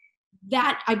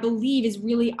that, I believe, is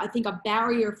really, I think, a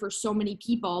barrier for so many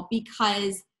people,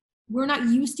 because we're not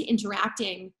used to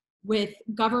interacting with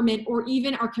government or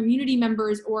even our community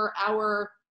members or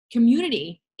our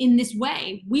community in this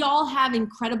way. We all have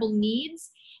incredible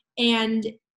needs, and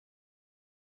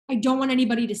I don't want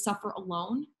anybody to suffer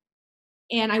alone.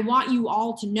 And I want you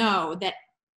all to know that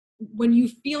when you're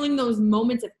feeling those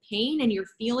moments of pain and you're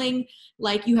feeling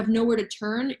like you have nowhere to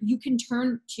turn, you can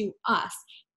turn to us.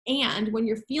 And when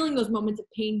you're feeling those moments of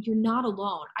pain, you're not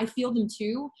alone. I feel them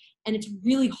too, and it's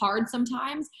really hard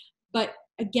sometimes. But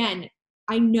again,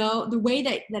 I know the way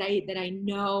that I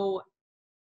know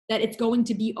that it's going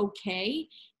to be okay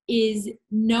is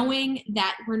knowing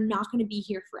that we're not going to be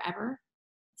here forever.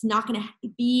 It's not going to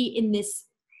be in this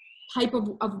type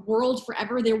of world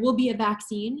forever. There will be a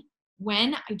vaccine.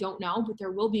 When, I don't know, but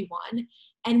there will be one.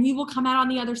 And we will come out on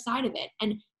the other side of it.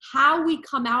 And how we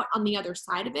come out on the other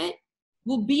side of it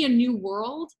will be a new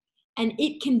world. And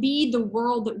it can be the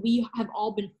world that we have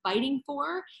all been fighting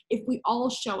for if we all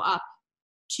show up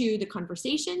to the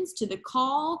conversations, to the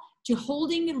call, to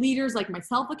holding leaders like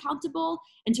myself accountable,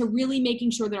 and to really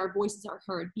making sure that our voices are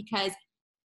heard. Because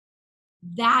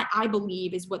that, I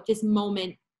believe, is what this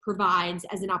moment provides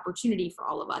as an opportunity for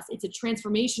all of us. It's a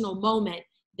transformational moment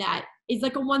that is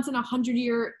like a once in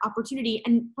 100-year opportunity,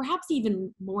 and perhaps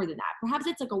even more than that. Perhaps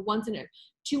it's like a once in a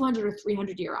 200 or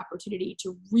 300-year opportunity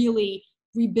to really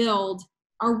rebuild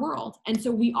our world. And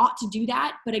so we ought to do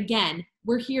that. But again,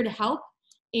 we're here to help,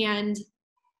 and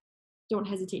don't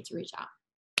hesitate to reach out.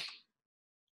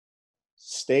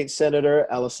 State Senator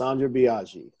Alessandra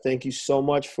Biaggi, thank you so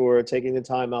much for taking the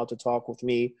time out to talk with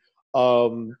me.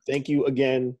 Thank you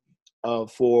again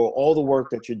for all the work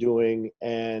that you're doing,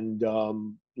 and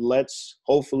let's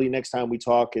hopefully next time we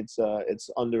talk, it's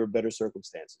under better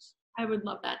circumstances. I would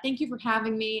love that. Thank you for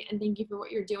having me, and thank you for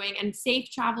what you're doing, and safe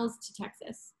travels to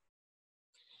Texas.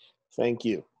 Thank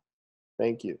you.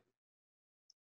 Thank you.